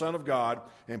themselves the Son of God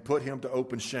and put him to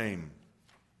open shame.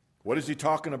 What is he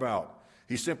talking about?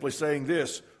 He's simply saying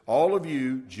this: all of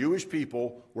you Jewish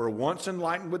people were once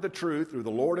enlightened with the truth through the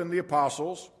Lord and the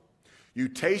apostles. You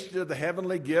tasted of the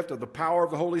heavenly gift of the power of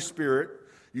the Holy Spirit.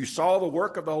 You saw the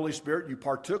work of the Holy Spirit. You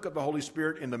partook of the Holy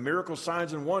Spirit in the miracles,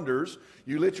 signs, and wonders.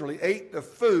 You literally ate the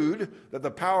food that the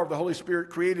power of the Holy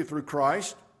Spirit created through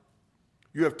Christ.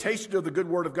 You have tasted of the good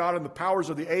word of God and the powers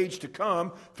of the age to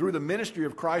come through the ministry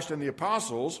of Christ and the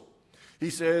apostles.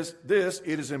 He says this,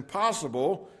 it is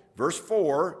impossible, verse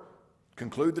 4,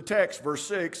 conclude the text, verse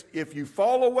 6, if you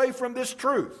fall away from this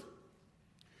truth,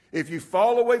 if you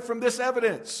fall away from this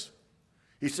evidence,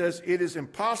 he says it is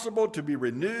impossible to be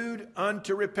renewed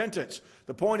unto repentance.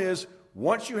 The point is,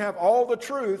 once you have all the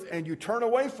truth and you turn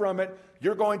away from it,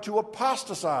 you're going to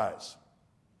apostatize.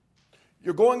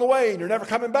 You're going away and you're never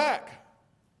coming back.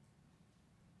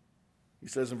 He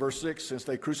says in verse 6, since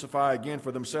they crucify again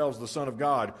for themselves the Son of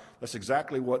God, that's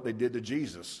exactly what they did to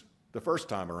Jesus the first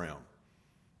time around.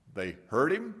 They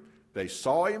heard him, they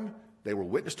saw him, they were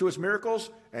witness to his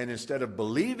miracles, and instead of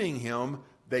believing him,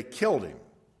 they killed him.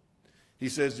 He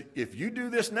says, if you do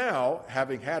this now,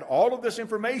 having had all of this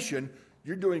information,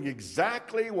 you're doing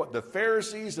exactly what the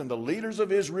Pharisees and the leaders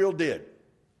of Israel did.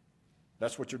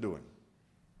 That's what you're doing.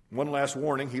 One last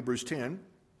warning, Hebrews 10.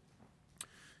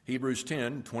 Hebrews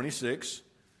 10:26.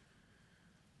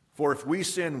 For if we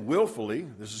sin willfully,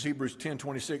 this is Hebrews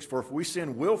 10:26, for if we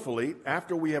sin willfully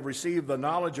after we have received the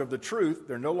knowledge of the truth,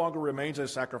 there no longer remains a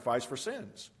sacrifice for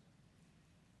sins.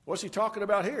 What's he talking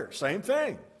about here? Same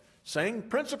thing. Same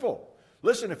principle.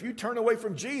 Listen, if you turn away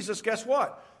from Jesus, guess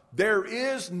what? there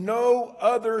is no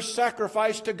other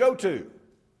sacrifice to go to.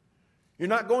 You're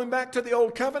not going back to the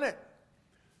old covenant.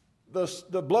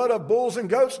 The blood of bulls and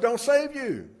goats don't save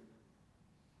you.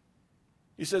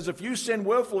 He says, if you sin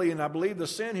willfully, and I believe the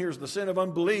sin here is the sin of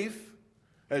unbelief,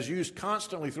 as used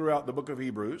constantly throughout the book of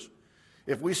Hebrews.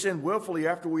 If we sin willfully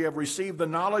after we have received the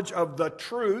knowledge of the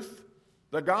truth,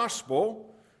 the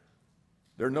gospel,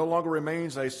 there no longer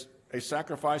remains a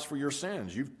sacrifice for your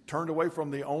sins. You've turned away from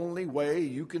the only way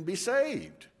you can be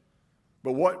saved.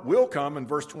 But what will come in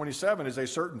verse 27 is a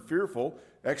certain fearful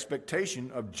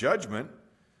expectation of judgment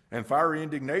and fiery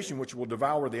indignation which will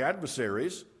devour the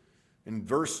adversaries. In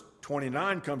verse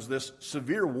 29 comes this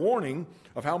severe warning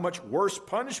of how much worse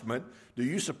punishment do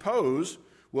you suppose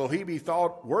will he be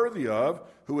thought worthy of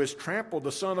who has trampled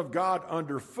the Son of God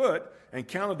underfoot and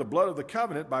counted the blood of the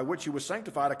covenant by which he was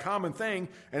sanctified a common thing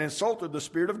and insulted the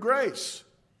Spirit of grace.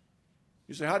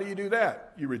 You say, how do you do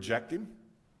that? You reject him.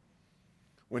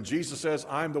 When Jesus says,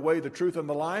 I am the way, the truth, and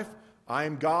the life, I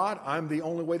am God, I'm the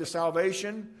only way to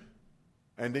salvation,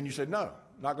 and then you say, no,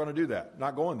 not going to do that,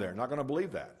 not going there, not going to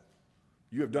believe that.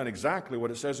 You have done exactly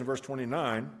what it says in verse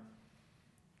 29.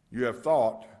 You have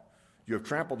thought, you have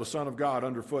trampled the Son of God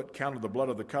underfoot, counted the blood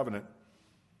of the covenant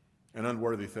an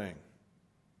unworthy thing.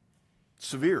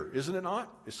 Severe, isn't it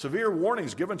not? It's severe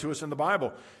warnings given to us in the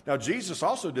Bible. Now, Jesus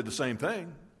also did the same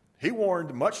thing. He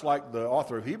warned much like the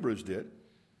author of Hebrews did.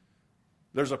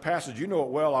 There's a passage, you know it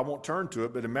well, I won't turn to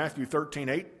it, but in Matthew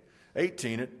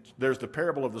 13:18, there's the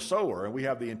parable of the sower, and we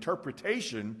have the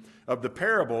interpretation of the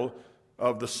parable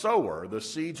of the sower. The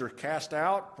seeds are cast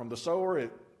out from the sower.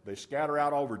 They scatter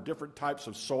out over different types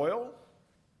of soil.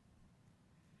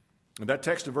 In that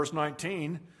text in verse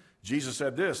 19, Jesus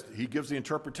said this. He gives the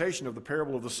interpretation of the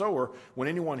parable of the sower. When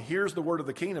anyone hears the word of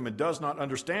the kingdom and does not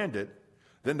understand it,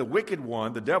 then the wicked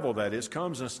one, the devil that is,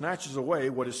 comes and snatches away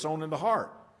what is sown in the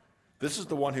heart. This is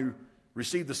the one who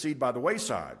received the seed by the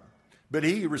wayside. But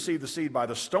he who received the seed by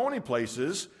the stony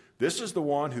places, this is the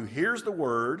one who hears the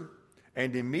word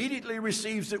and immediately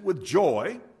receives it with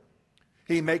joy.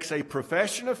 He makes a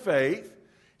profession of faith.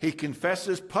 He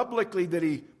confesses publicly that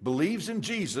he believes in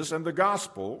Jesus and the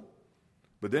gospel.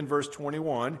 But then verse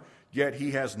 21, yet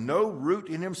he has no root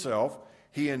in himself.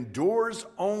 He endures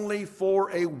only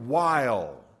for a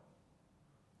while.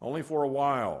 Only for a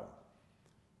while.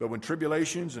 But when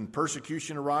tribulations and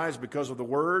persecution arise because of the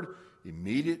word,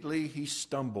 immediately he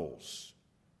stumbles.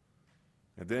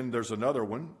 And then there's another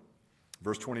one.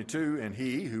 Verse 22, and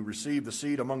he who received the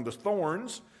seed among the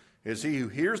thorns is he who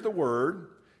hears the word,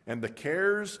 and the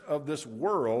cares of this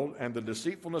world and the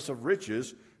deceitfulness of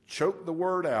riches choke the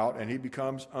word out, and he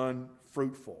becomes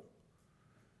unfruitful.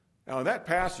 Now, in that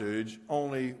passage,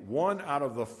 only 1 out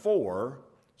of the 4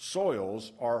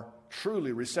 soils are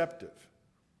truly receptive.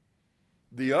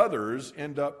 The others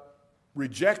end up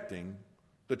rejecting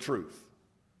the truth.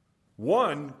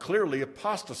 One clearly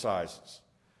apostatizes.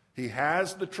 He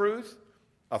has the truth,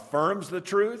 affirms the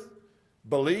truth,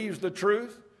 believes the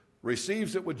truth,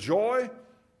 receives it with joy,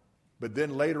 but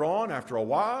then later on, after a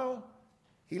while,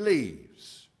 he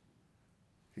leaves.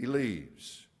 He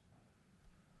leaves.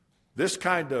 This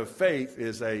kind of faith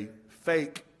is a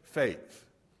fake faith.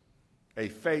 A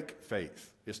fake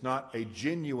faith. It's not a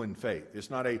genuine faith. It's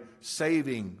not a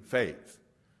saving faith.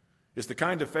 It's the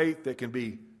kind of faith that can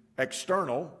be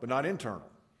external, but not internal.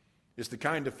 It's the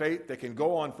kind of faith that can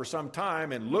go on for some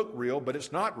time and look real, but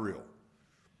it's not real.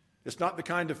 It's not the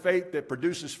kind of faith that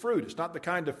produces fruit. It's not the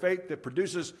kind of faith that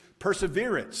produces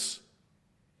perseverance.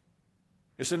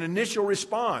 It's an initial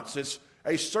response. It's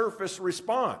a surface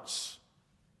response.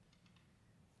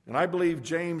 And I believe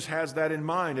James has that in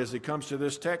mind as he comes to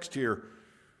this text here.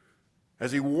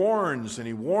 As he warns, and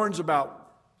he warns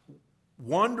about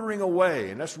wandering away.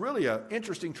 And that's really an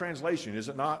interesting translation, is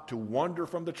it not? To wander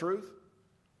from the truth?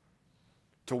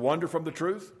 To wander from the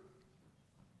truth?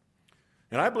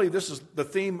 And I believe this is the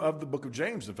theme of the book of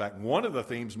James. In fact, one of the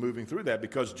themes moving through that,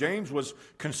 because James was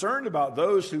concerned about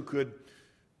those who could,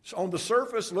 on the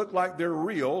surface, look like they're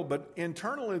real, but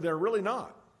internally they're really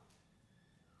not.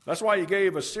 That's why he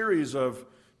gave a series of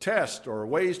tests or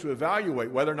ways to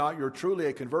evaluate whether or not you're truly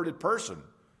a converted person.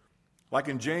 Like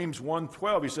in James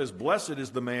 1:12, he says, blessed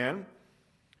is the man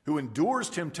who endures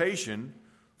temptation,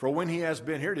 for when he has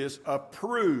been, here it is,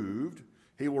 approved,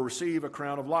 he will receive a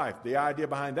crown of life. The idea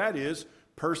behind that is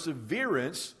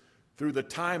perseverance through the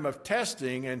time of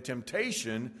testing and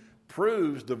temptation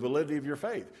proves the validity of your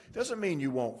faith. It doesn't mean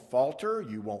you won't falter,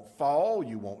 you won't fall,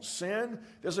 you won't sin.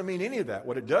 It doesn't mean any of that.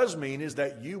 What it does mean is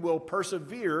that you will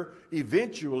persevere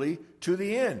eventually to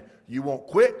the end. You won't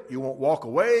quit, you won't walk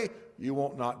away, you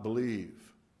won't not believe.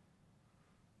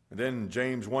 And then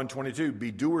James 1:22,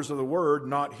 be doers of the word,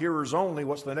 not hearers only.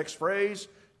 What's the next phrase?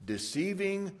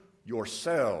 Deceiving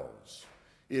yourselves.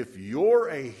 If you're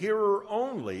a hearer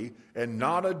only and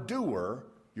not a doer,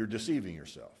 you're deceiving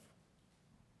yourself.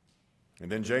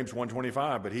 And then James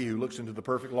 1:25, but he who looks into the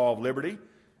perfect law of liberty,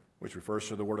 which refers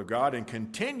to the word of God, and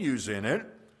continues in it,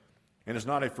 and is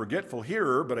not a forgetful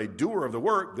hearer, but a doer of the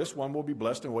work, this one will be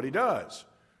blessed in what he does.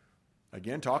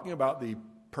 Again, talking about the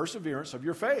perseverance of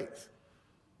your faith.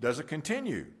 Does it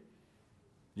continue?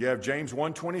 You have James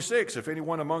 1:26, if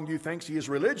anyone among you thinks he is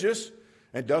religious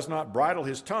and does not bridle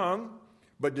his tongue,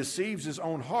 but deceives his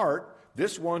own heart,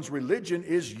 this one's religion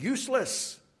is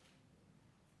useless.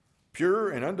 Pure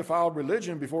and undefiled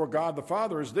religion before God the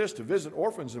Father is this, to visit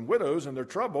orphans and widows in their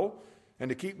trouble and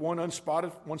to keep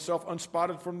oneself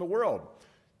unspotted from the world.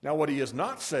 Now, what he is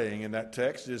not saying in that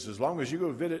text is as long as you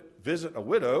go visit a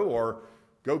widow or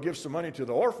go give some money to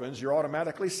the orphans, you're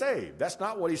automatically saved. That's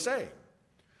not what he's saying.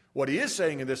 What he is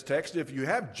saying in this text, if you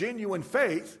have genuine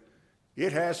faith,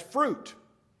 it has fruit.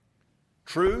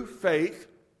 True faith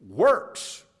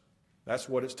works. That's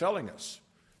what it's telling us.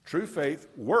 True faith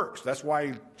works. That's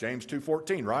why James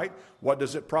 2:14, right? What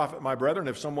does it profit, my brethren,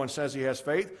 if someone says he has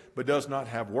faith but does not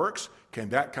have works? Can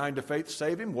that kind of faith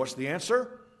save him? What's the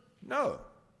answer? No.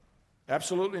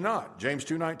 Absolutely not. James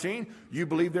 2:19, you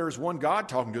believe there is one God,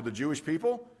 talking to the Jewish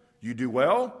people. You do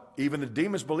well. Even the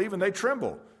demons believe and they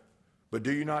tremble. But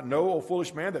do you not know, O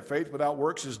foolish man, that faith without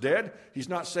works is dead? He's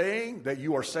not saying that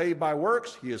you are saved by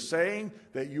works. He is saying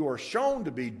that you are shown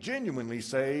to be genuinely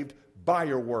saved by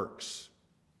your works.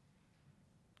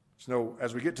 So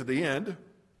as we get to the end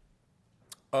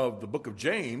of the book of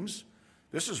James,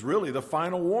 this is really the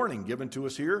final warning given to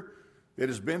us here. It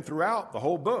has been throughout the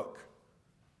whole book.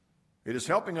 It is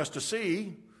helping us to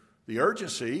see the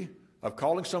urgency of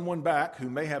calling someone back who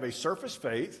may have a surface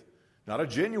faith, not a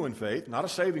genuine faith, not a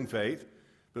saving faith,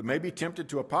 but may be tempted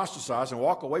to apostatize and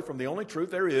walk away from the only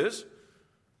truth there is,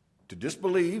 to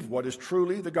disbelieve what is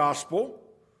truly the gospel.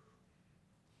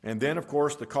 And then, of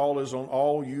course, the call is on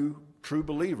all you true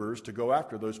believers to go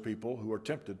after those people who are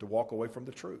tempted to walk away from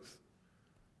the truth.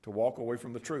 To walk away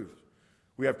from the truth.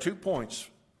 We have 2 points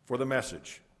for the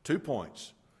message. 2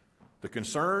 points. The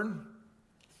concern,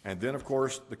 and then, of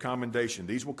course, the commendation.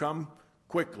 These will come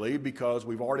quickly because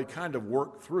we've already kind of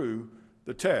worked through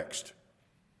the text.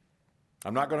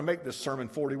 I'm not going to make this sermon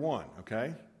 41,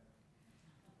 okay?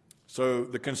 So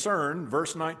the concern,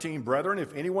 verse 19, brethren,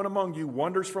 if anyone among you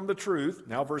wanders from the truth,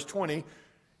 now verse 20,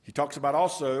 he talks about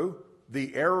also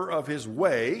the error of his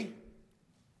way,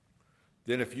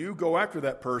 then if you go after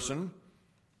that person,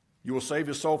 you will save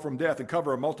his soul from death and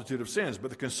cover a multitude of sins. But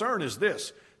the concern is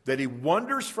this, that he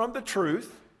wanders from the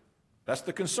truth, that's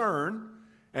the concern,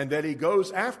 and that he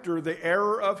goes after the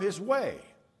error of his way.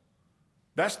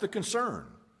 That's the concern.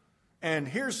 And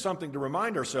here's something to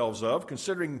remind ourselves of,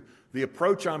 considering the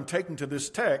approach I'm taking to this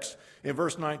text in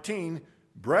verse 19,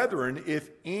 brethren, if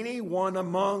anyone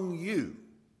among you,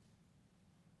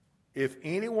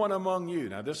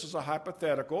 now this is a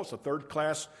hypothetical, it's a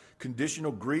third-class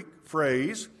conditional Greek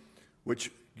phrase,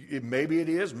 which maybe it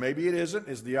is, maybe it isn't,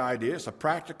 is the idea. It's a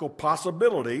practical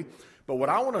possibility. But what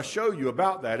I want to show you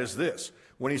about that is this.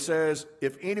 When he says,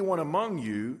 if anyone among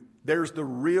you, there's the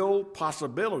real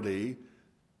possibility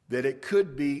that it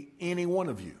could be any one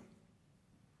of you.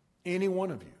 Any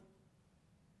one of you.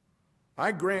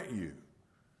 I grant you,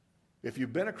 if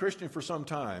you've been a Christian for some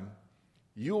time,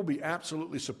 you'll be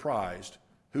absolutely surprised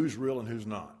who's real and who's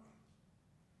not.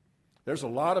 There's a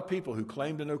lot of people who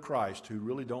claim to know Christ who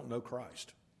really don't know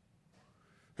Christ,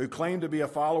 who claim to be a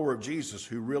follower of Jesus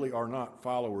who really are not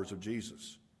followers of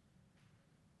Jesus.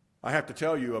 I have to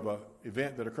tell you of an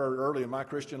event that occurred early in my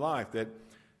Christian life that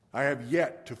I have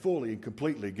yet to fully and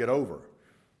completely get over.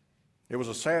 It was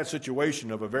a sad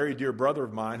situation of a very dear brother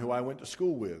of mine who I went to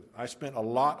school with. I spent a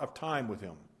lot of time with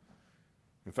him.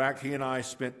 In fact, he and I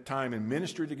spent time in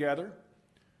ministry together.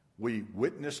 We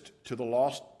witnessed to the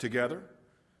lost together.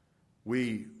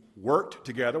 We worked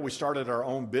together. We started our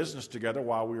own business together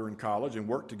while we were in college and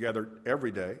worked together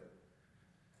every day.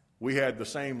 We had the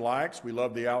same likes. We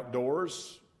loved the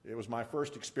outdoors. It was my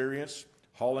first experience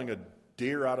hauling a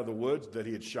deer out of the woods that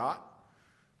he had shot,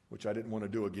 which I didn't want to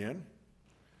do again.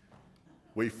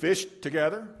 We fished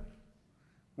together.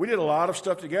 We did a lot of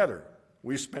stuff together.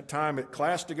 We spent time at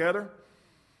class together.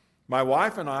 My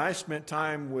wife and I spent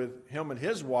time with him and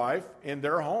his wife in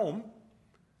their home.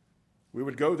 We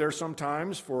would go there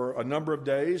sometimes for a number of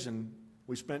days, and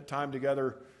we spent time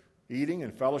together eating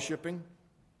and fellowshipping.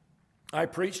 I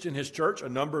preached in his church a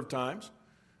number of times.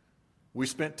 We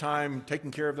spent time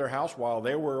taking care of their house while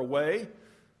they were away,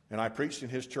 and I preached in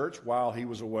his church while he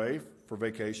was away for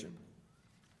vacation.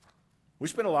 We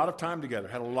spent a lot of time together,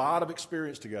 had a lot of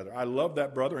experience together. I love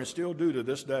that brother and still do to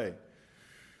this day.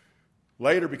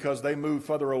 Later, because they moved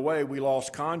further away, we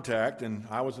lost contact, and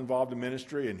I was involved in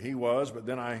ministry, and he was, but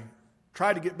then I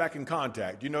tried to get back in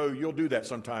contact. You know, you'll do that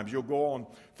sometimes. You'll go on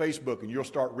Facebook, and you'll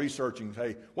start researching,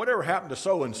 hey, whatever happened to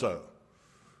so-and-so?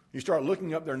 You start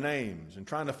looking up their names and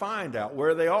trying to find out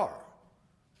where they are.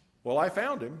 Well, I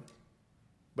found him,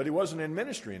 but he wasn't in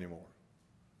ministry anymore.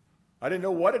 I didn't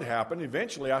know what had happened.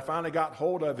 Eventually, I finally got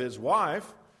hold of his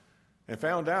wife and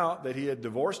found out that he had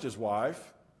divorced his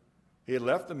wife. He had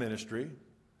left the ministry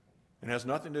and has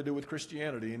nothing to do with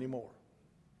Christianity anymore.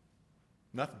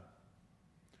 Nothing.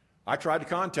 I tried to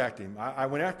contact him. I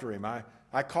went after him.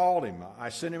 I called him. I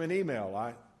sent him an email.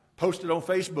 I posted on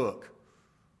Facebook.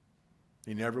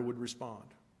 He never would respond.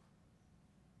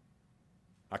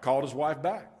 I called his wife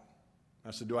back.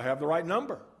 I said, do I have the right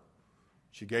number?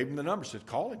 She gave him the number. Said,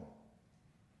 call him.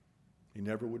 He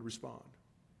never would respond.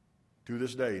 To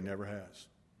this day, he never has.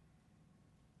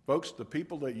 Folks, the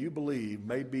people that you believe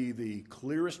may be the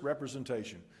clearest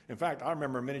representation. In fact, I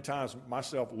remember many times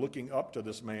myself looking up to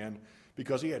this man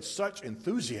because he had such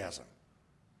enthusiasm.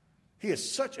 He had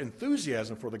such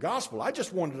enthusiasm for the gospel. I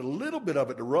just wanted a little bit of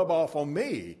it to rub off on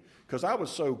me because I was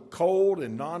so cold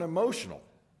and non-emotional.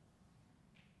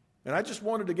 And I just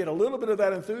wanted to get a little bit of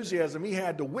that enthusiasm he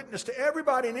had to witness to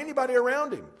everybody and anybody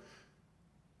around him.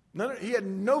 He had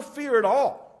no fear at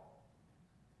all.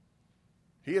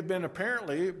 He had been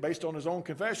apparently, based on his own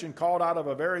confession, called out of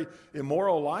a very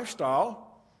immoral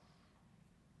lifestyle.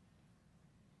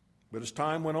 But as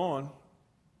time went on,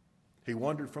 he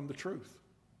wandered from the truth.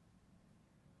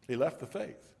 He left the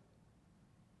faith.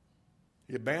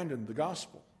 He abandoned the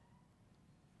gospel.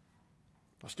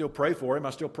 I still pray for him. I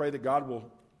still pray that God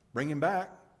will bring him back.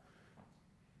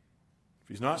 If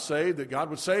he's not saved, that God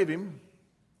would save him.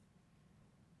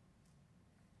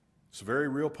 It's a very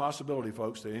real possibility,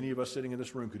 folks, that any of us sitting in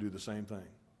this room could do the same thing.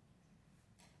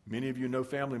 Many of you know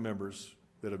family members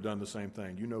that have done the same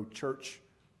thing. You know church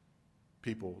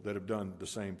people that have done the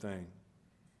same thing.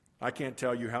 I can't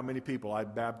tell you how many people I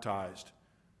baptized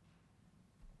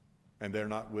and they're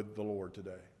not with the Lord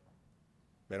today.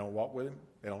 They don't walk with him.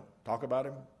 They don't talk about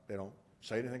him. They don't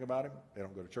say anything about him. They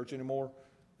don't go to church anymore.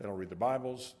 They don't read the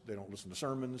Bibles. They don't listen to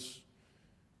sermons.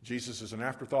 Jesus is an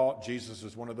afterthought. Jesus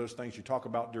is one of those things you talk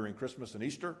about during Christmas and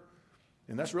Easter.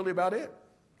 And that's really about it.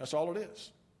 That's all it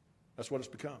is. That's what it's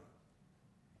become.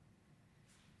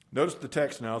 Notice the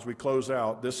text now as we close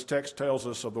out. This text tells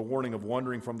us of the warning of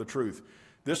wandering from the truth.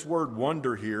 This word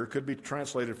wander here could be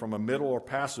translated from a middle or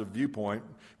passive viewpoint.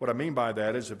 What I mean by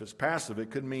that is if it's passive,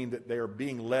 it could mean that they are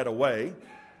being led away.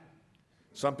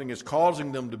 Something is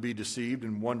causing them to be deceived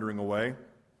and wandering away.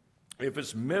 If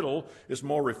it's middle, it's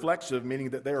more reflexive,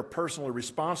 meaning that they are personally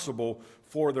responsible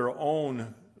for their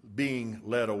own being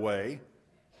led away.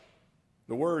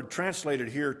 The word translated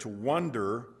here to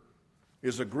wonder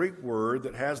is a Greek word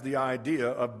that has the idea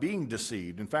of being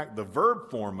deceived. In fact, the verb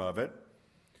form of it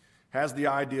has the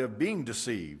idea of being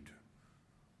deceived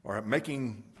or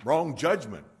making wrong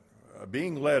judgment,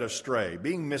 being led astray,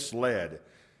 being misled.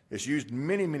 It's used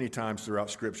many, many times throughout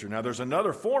Scripture. Now, there's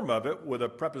another form of it with a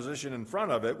preposition in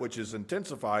front of it, which has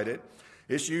intensified it.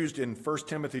 It's used in 1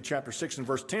 Timothy chapter 6 and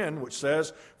verse 10, which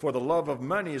says, "For the love of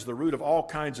money is the root of all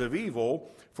kinds of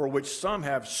evil, for which some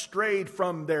have strayed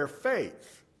from their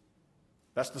faith."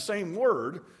 That's the same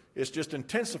word. It's just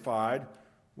intensified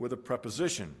with a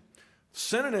preposition.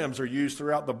 Synonyms are used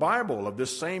throughout the Bible of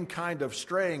this same kind of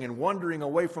straying and wandering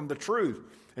away from the truth.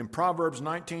 In Proverbs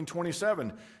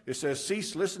 19:27, it says,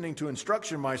 "Cease listening to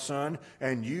instruction, my son,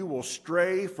 and you will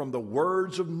stray from the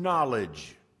words of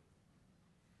knowledge."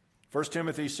 1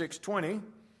 Timothy 6:20,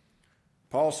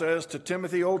 Paul says to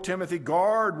Timothy, "O Timothy,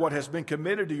 guard what has been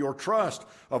committed to your trust,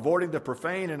 avoiding the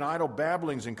profane and idle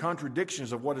babblings and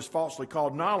contradictions of what is falsely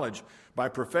called knowledge. By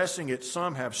professing it,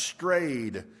 some have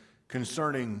strayed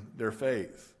concerning their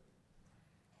faith."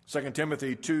 2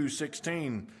 Timothy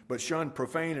 2:16, "But shun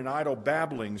profane and idle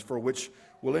babblings, for which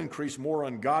will increase more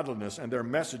ungodliness, and their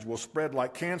message will spread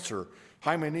like cancer.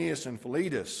 Hymenaeus and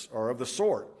Philetus are of the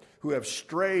sort who have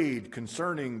strayed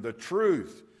concerning the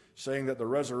truth, saying that the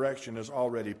resurrection is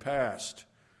already past."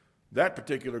 That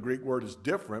particular Greek word is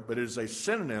different, but it is a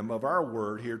synonym of our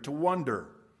word here, to wonder.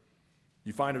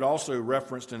 You find it also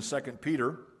referenced in 2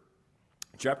 Peter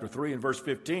chapter 3 and verse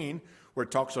 15, where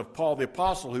it talks of Paul the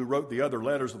apostle who wrote the other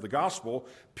letters of the gospel.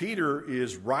 Peter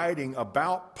is writing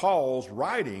about Paul's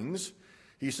writings.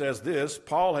 He says this,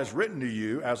 "Paul has written to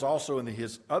you, as also in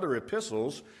his other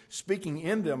epistles, speaking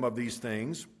in them of these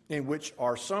things, in which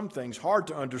are some things hard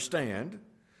to understand,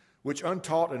 which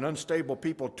untaught and unstable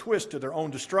people twist to their own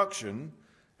destruction,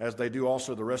 as they do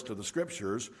also the rest of the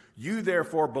Scriptures. You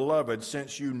therefore, beloved,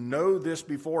 since you know this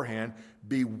beforehand,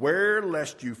 beware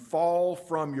lest you fall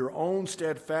from your own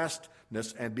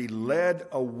steadfastness and be led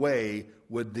away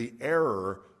with the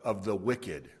error of the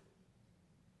wicked.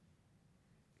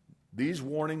 These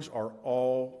warnings are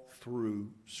all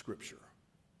through Scripture.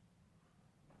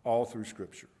 All through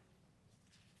Scripture.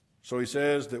 So he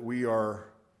says that we are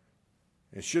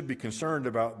and should be concerned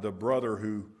about the brother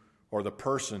who, or the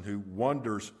person who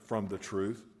wanders from the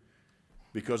truth,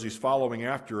 because he's following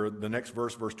after the next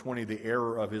verse, verse 20, the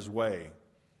error of his way.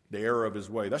 The error of his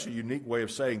way. That's a unique way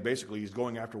of saying basically he's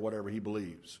going after whatever he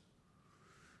believes.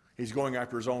 He's going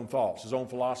after his own thoughts, his own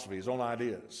philosophy, his own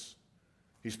ideas.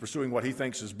 He's pursuing what he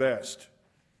thinks is best.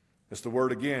 It's the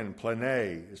word again, plane.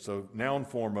 It's the noun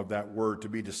form of that word, to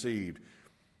be deceived.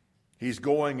 He's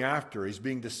going after, he's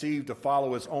being deceived to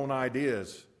follow his own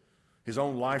ideas, his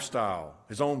own lifestyle,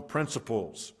 his own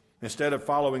principles, instead of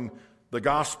following the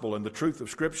gospel and the truth of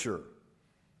Scripture.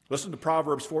 Listen to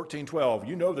Proverbs 14:12.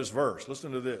 You know this verse.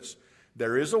 Listen to this.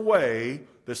 There is a way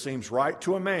that seems right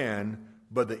to a man,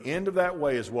 but the end of that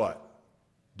way is what?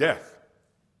 Death.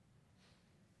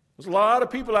 There's a lot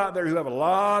of people out there who have a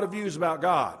lot of views about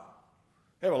God.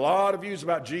 They have a lot of views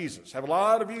about Jesus, have a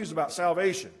lot of views about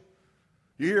salvation.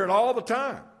 You hear it all the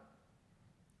time.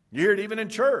 You hear it even in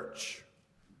church.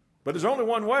 But there's only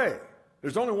one way.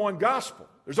 There's only one gospel.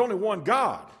 There's only one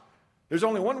God. There's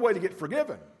only one way to get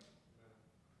forgiven.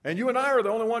 And you and I are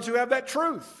the only ones who have that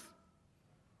truth.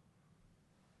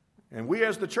 And we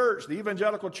as the church, the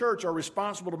evangelical church, are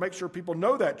responsible to make sure people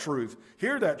know that truth,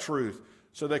 hear that truth,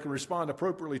 so they can respond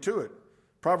appropriately to it.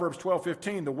 Proverbs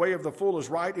 12:15, the way of the fool is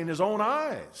right in his own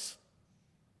eyes.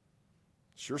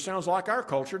 Sure sounds like our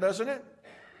culture, doesn't it?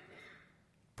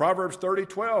 Proverbs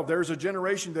 30:12, there's a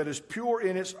generation that is pure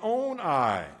in its own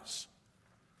eyes,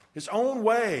 its own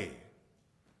way.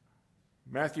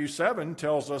 Matthew 7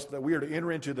 tells us that we are to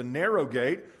enter into the narrow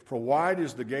gate, for wide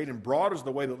is the gate and broad is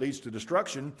the way that leads to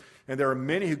destruction, and there are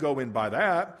many who go in by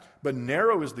that, but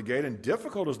narrow is the gate and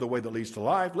difficult is the way that leads to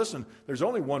life. Listen, there's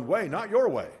only one way, not your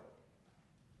way.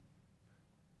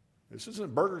 This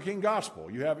isn't Burger King gospel.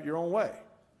 You have it your own way.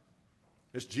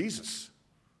 It's Jesus.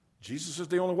 Jesus is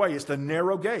the only way. It's the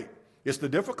narrow gate. It's the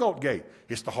difficult gate.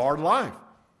 It's the hard life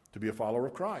to be a follower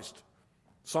of Christ.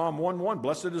 Psalm 1:1,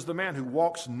 blessed is the man who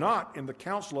walks not in the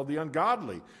counsel of the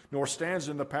ungodly, nor stands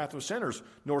in the path of sinners,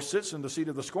 nor sits in the seat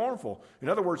of the scornful. In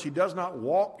other words, he does not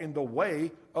walk in the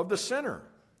way of the sinner,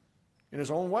 in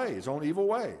his own way, his own evil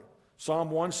way.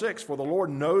 Psalm 1:6, for the Lord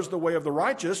knows the way of the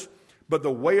righteous, but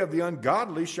the way of the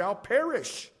ungodly shall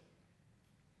perish.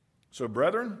 So,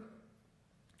 brethren,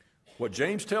 what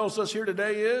James tells us here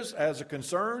today is, as a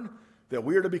concern, that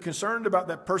we are to be concerned about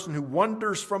that person who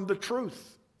wanders from the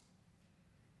truth,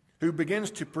 who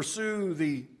begins to pursue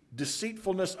the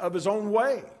deceitfulness of his own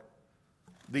way,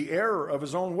 the error of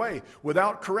his own way.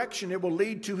 Without correction, it will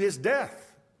lead to his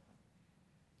death.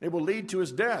 It will lead to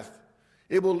his death.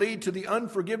 It will lead to the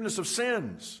unforgiveness of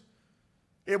sins.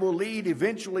 It will lead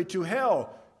eventually to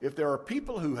hell. If there are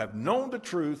people who have known the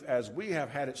truth as we have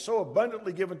had it so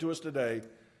abundantly given to us today,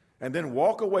 and then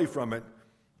walk away from it,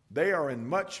 they are in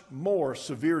much more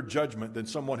severe judgment than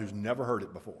someone who's never heard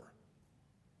it before.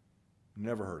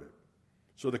 Never heard it.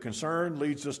 So the concern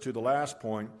leads us to the last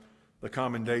point, the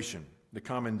commendation. The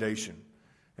commendation.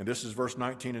 And this is verse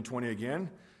 19 and 20 again.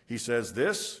 He says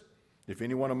this, if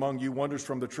anyone among you wanders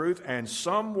from the truth and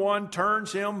someone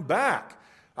turns him back.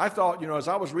 I thought, as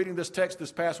I was reading this text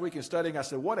this past week and studying, I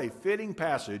said, what a fitting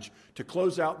passage to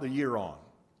close out the year on.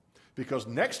 Because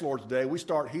next Lord's Day, we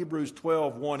start Hebrews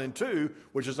 12:1 and 2,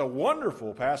 which is a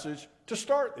wonderful passage to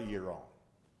start the year on.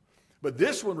 But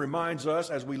this one reminds us,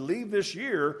 as we leave this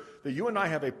year, that you and I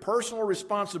have a personal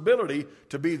responsibility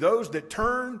to be those that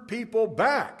turn people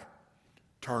back.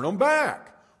 Turn them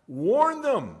back. Warn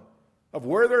them of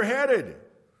where they're headed.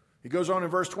 He goes on in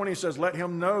verse 20, he says, let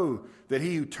him know that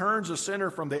he who turns a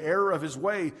sinner from the error of his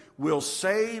way will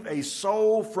save a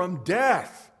soul from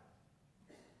death.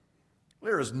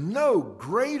 There is no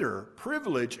greater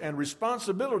privilege and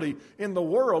responsibility in the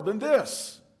world than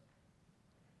this.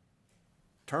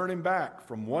 Turn him back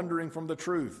from wandering from the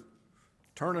truth.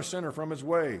 Turn a sinner from his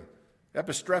way.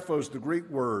 Epistrepho, the Greek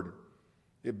word.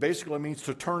 It basically means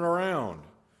to turn around,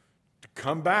 to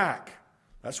come back.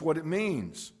 That's what it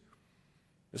means.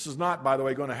 This is not, by the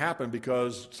way, going to happen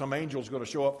because some angel is going to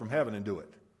show up from heaven and do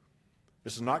it.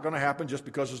 This is not going to happen just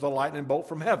because there's a lightning bolt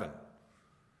from heaven.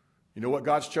 You know what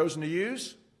God's chosen to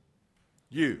use?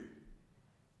 You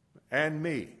and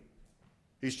me.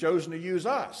 He's chosen to use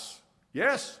us.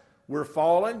 Yes, we're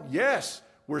fallen. Yes,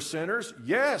 we're sinners.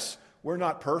 Yes, we're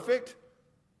not perfect.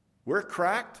 We're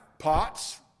cracked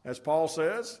pots, as Paul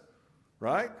says,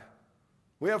 right?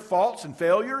 We have faults and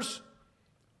failures.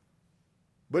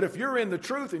 But if you're in the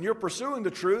truth and you're pursuing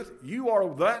the truth, you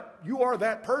are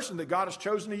that person that God has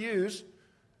chosen to use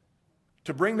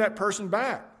to bring that person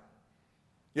back.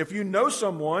 If you know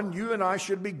someone, you and I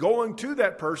should be going to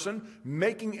that person,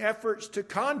 making efforts to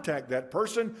contact that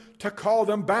person, to call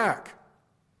them back.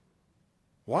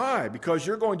 Why? Because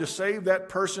you're going to save that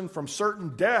person from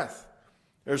certain death.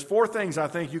 There's 4 things I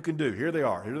think you can do. Here they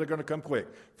are. Here they're going to come quick.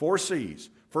 4 C's.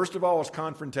 First of all is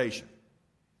confrontation.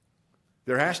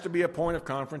 There has to be a point of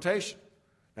confrontation.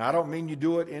 Now, I don't mean you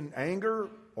do it in anger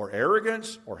or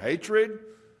arrogance or hatred,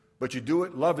 but you do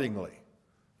it lovingly.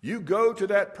 You go to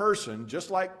that person, just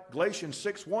like Galatians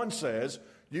 6:1 says,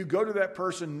 you go to that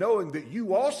person knowing that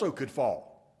you also could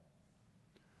fall.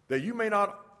 That you may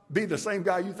not be the same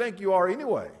guy you think you are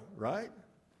anyway, right?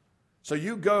 So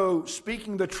you go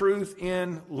speaking the truth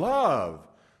in love.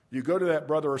 You go to that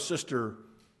brother or sister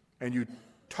and you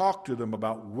talk to them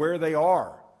about where they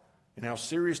are and how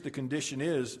serious the condition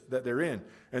is that they're in.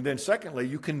 And then secondly,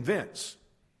 you convince.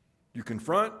 You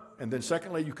confront, and then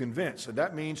secondly, you convince. And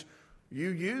that means you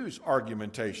use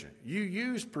argumentation. You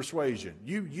use persuasion.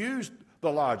 You use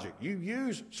the logic. You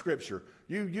use Scripture.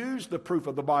 You use the proof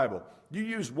of the Bible. You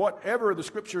use whatever the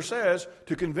Scripture says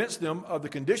to convince them of the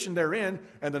condition they're in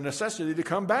and the necessity to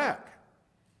come back.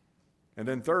 And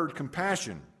then third,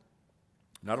 compassion.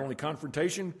 Not only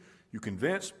confrontation, you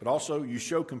convince, but also you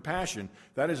show compassion.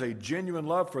 That is a genuine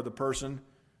love for the person,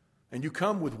 and you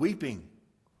come with weeping.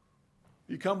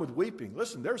 You come with weeping.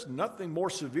 Listen, there's nothing more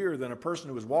severe than a person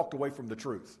who has walked away from the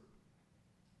truth.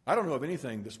 I don't know of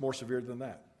anything that's more severe than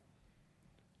that.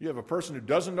 You have a person who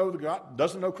doesn't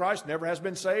know Christ, never has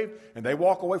been saved, and they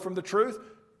walk away from the truth,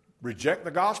 reject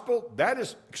the gospel. That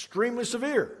is extremely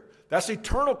severe. That's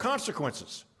eternal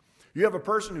consequences. You have a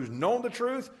person who's known the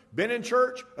truth, been in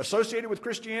church, associated with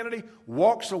Christianity,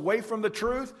 walks away from the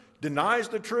truth, denies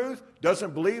the truth,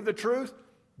 doesn't believe the truth.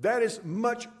 That is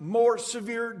much more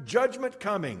severe judgment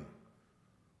coming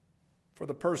for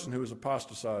the person who is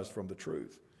apostatized from the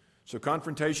truth. So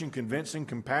confrontation, convincing,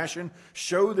 compassion,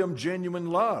 show them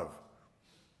genuine love.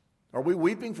 Are we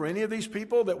weeping for any of these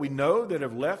people that we know that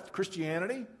have left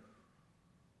Christianity,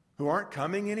 who aren't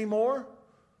coming anymore,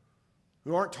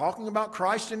 who aren't talking about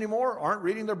Christ anymore, aren't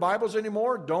reading their Bibles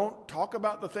anymore, don't talk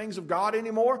about the things of God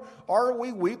anymore? Are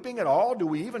we weeping at all? Do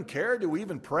we even care? Do we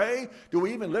even pray? Do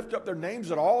we even lift up their names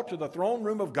at all to the throne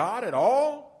room of God at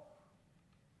all?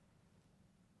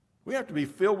 We have to be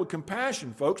filled with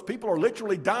compassion, folks. People are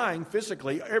literally dying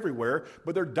physically everywhere,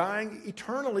 but they're dying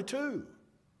eternally too.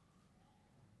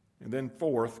 And then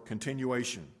fourth,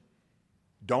 continuation.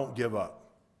 Don't give up.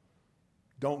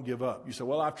 Don't give up. You say,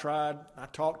 well, I've tried. I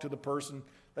talked to the person.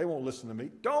 They won't listen to me.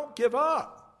 Don't give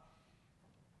up.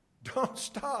 Don't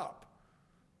stop.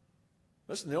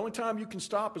 Listen, the only time you can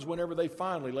stop is whenever they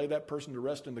finally lay that person to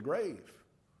rest in the grave.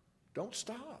 Don't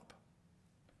stop.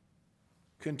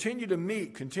 Continue to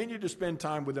meet. Continue to spend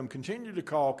time with them. Continue to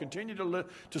call. Continue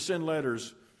to send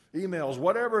letters, emails,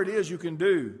 whatever it is you can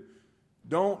do.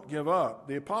 Don't give up.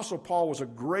 The Apostle Paul was a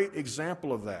great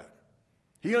example of that.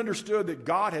 He understood that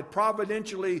God had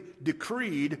providentially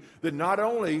decreed that not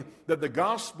only that the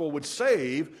gospel would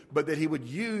save, but that he would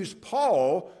use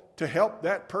Paul to help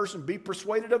that person be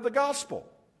persuaded of the gospel.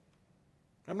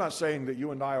 I'm not saying that you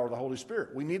and I are the Holy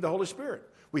Spirit. We need the Holy Spirit.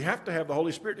 We have to have the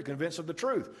Holy Spirit to convince of the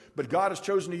truth. But God has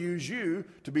chosen to use you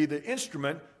to be the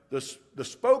instrument, the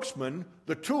spokesman,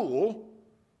 the tool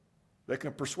that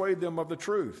can persuade them of the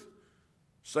truth.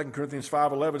 2 Corinthians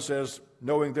 5:11 says,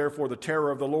 knowing therefore the terror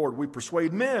of the Lord, we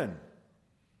persuade men.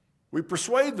 We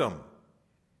persuade them.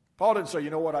 Paul didn't say,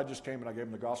 you know what, I just came and I gave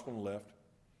them the gospel and left.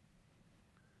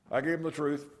 I gave them the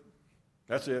truth.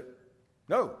 That's it.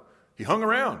 No, he hung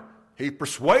around. He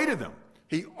persuaded them.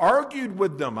 He argued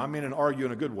with them. I mean, argue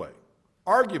in a good way.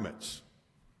 Arguments.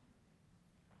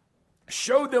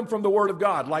 Showed them from the Word of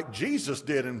God, like Jesus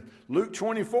did in Luke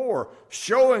 24,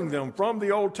 showing them from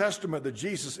the Old Testament that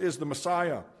Jesus is the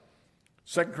Messiah.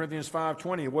 2 Corinthians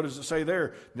 5:20, what does it say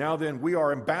there? Now then, we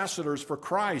are ambassadors for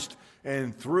Christ,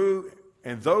 and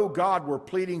though God were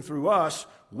pleading through us,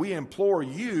 we implore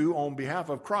you on behalf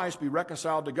of Christ, be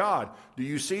reconciled to God. Do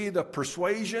you see the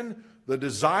persuasion, the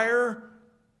desire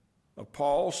of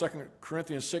Paul? 2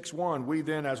 Corinthians 6:1, we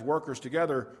then as workers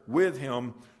together with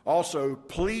him also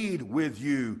plead with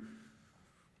you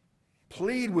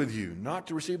not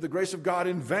to receive the grace of God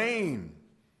in vain.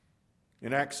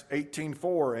 In Acts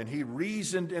 18:4, and he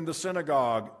reasoned in the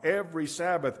synagogue every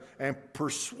Sabbath and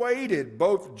persuaded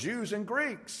both Jews and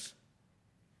Greeks.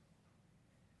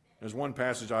 There's one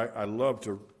passage I love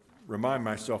to remind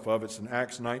myself of. It's in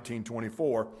Acts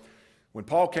 19:24. When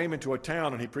Paul came into a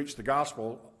town and he preached the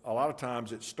gospel, a lot of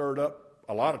times it stirred up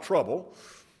a lot of trouble.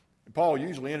 Paul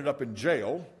usually ended up in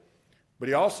jail, but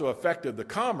he also affected the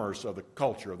commerce of the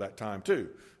culture of that time too.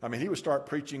 I mean, he would start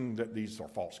preaching that these are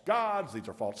false gods, these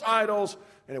are false idols,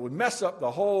 and it would mess up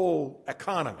the whole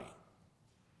economy.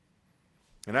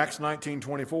 In Acts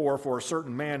 19:24, for a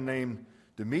certain man named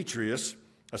Demetrius,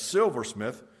 a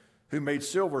silversmith, who made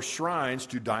silver shrines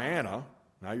to Diana,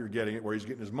 now you're getting it where he's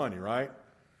getting his money, right?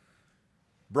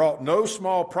 Brought no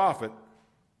small profit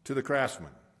to the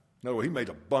craftsmen. No, he made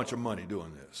a bunch of money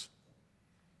doing this.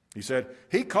 He said,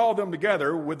 he called them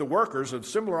together with the workers of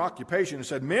similar occupation and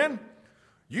said, men,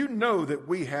 you know that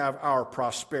we have our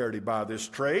prosperity by this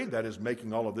trade, that is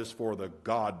making all of this for the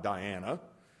god Diana.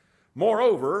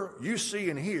 Moreover, you see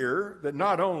and hear that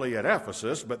not only at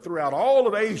Ephesus, but throughout all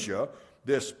of Asia,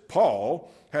 this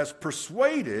Paul has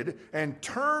persuaded and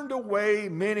turned away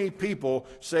many people,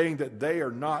 saying that they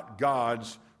are not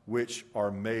gods which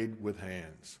are made with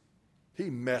hands. He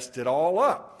messed it all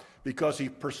up because he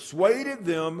persuaded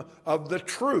them of the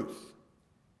truth.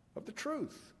 Of the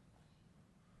truth.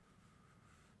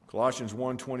 Colossians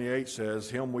 1:28 says,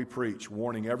 him we preach,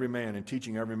 warning every man and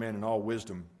teaching every man in all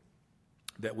wisdom,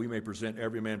 that we may present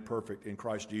every man perfect in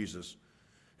Christ Jesus.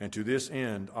 And to this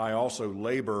end I also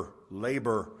labor,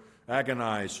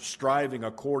 agonize, striving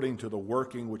according to the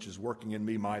working which is working in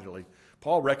me mightily.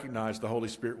 Paul recognized the Holy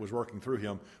Spirit was working through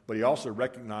him, but he also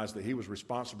recognized that he was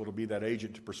responsible to be that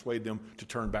agent to persuade them to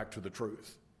turn back to the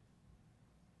truth.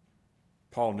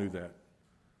 Paul knew that.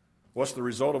 What's the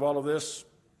result of all of this?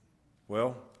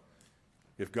 Well,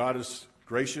 if God is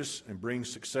gracious and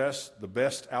brings success, the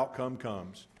best outcome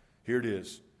comes. Here it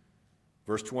is.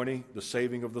 Verse 20, the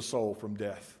saving of the soul from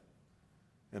death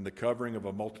and the covering of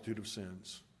a multitude of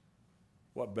sins.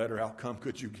 What better outcome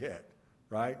could you get,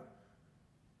 right?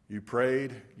 You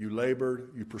prayed, you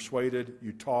labored, you persuaded,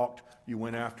 you talked, you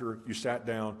went after, you sat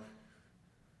down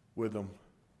with them,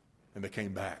 and they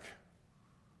came back.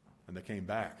 And they came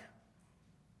back.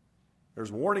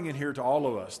 There's warning in here to all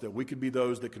of us that we could be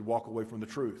those that could walk away from the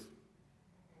truth.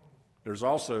 There's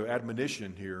also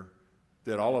admonition here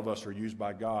that all of us are used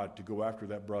by God to go after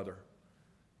that brother,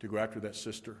 to go after that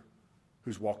sister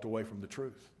who's walked away from the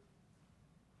truth.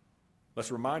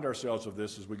 Let's remind ourselves of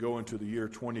this as we go into the year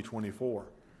 2024.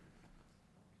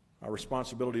 Our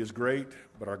responsibility is great,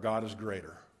 but our God is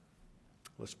greater.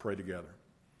 Let's pray together.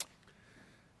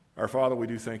 Our Father, we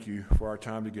do thank you for our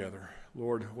time together.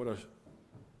 Lord, what a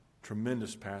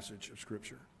tremendous passage of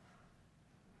Scripture.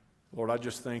 Lord, I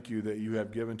just thank you that you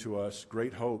have given to us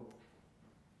great hope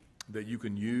that you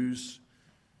can use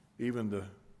even the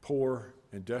poor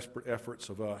and desperate efforts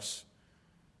of us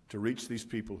to reach these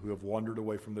people who have wandered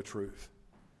away from the truth.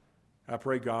 I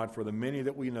pray, God, for the many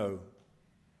that we know.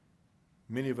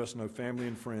 Many of us know family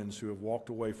and friends who have walked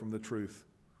away from the truth,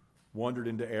 wandered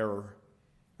into error,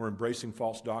 or embracing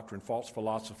false doctrine, false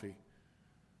philosophy.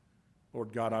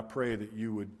 Lord God, I pray that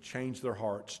you would change their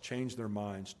hearts, change their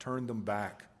minds, turn them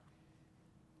back,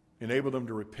 enable them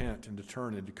to repent and to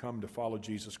turn and to come to follow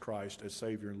Jesus Christ as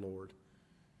Savior and Lord.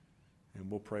 And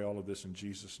we'll pray all of this in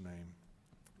Jesus' name.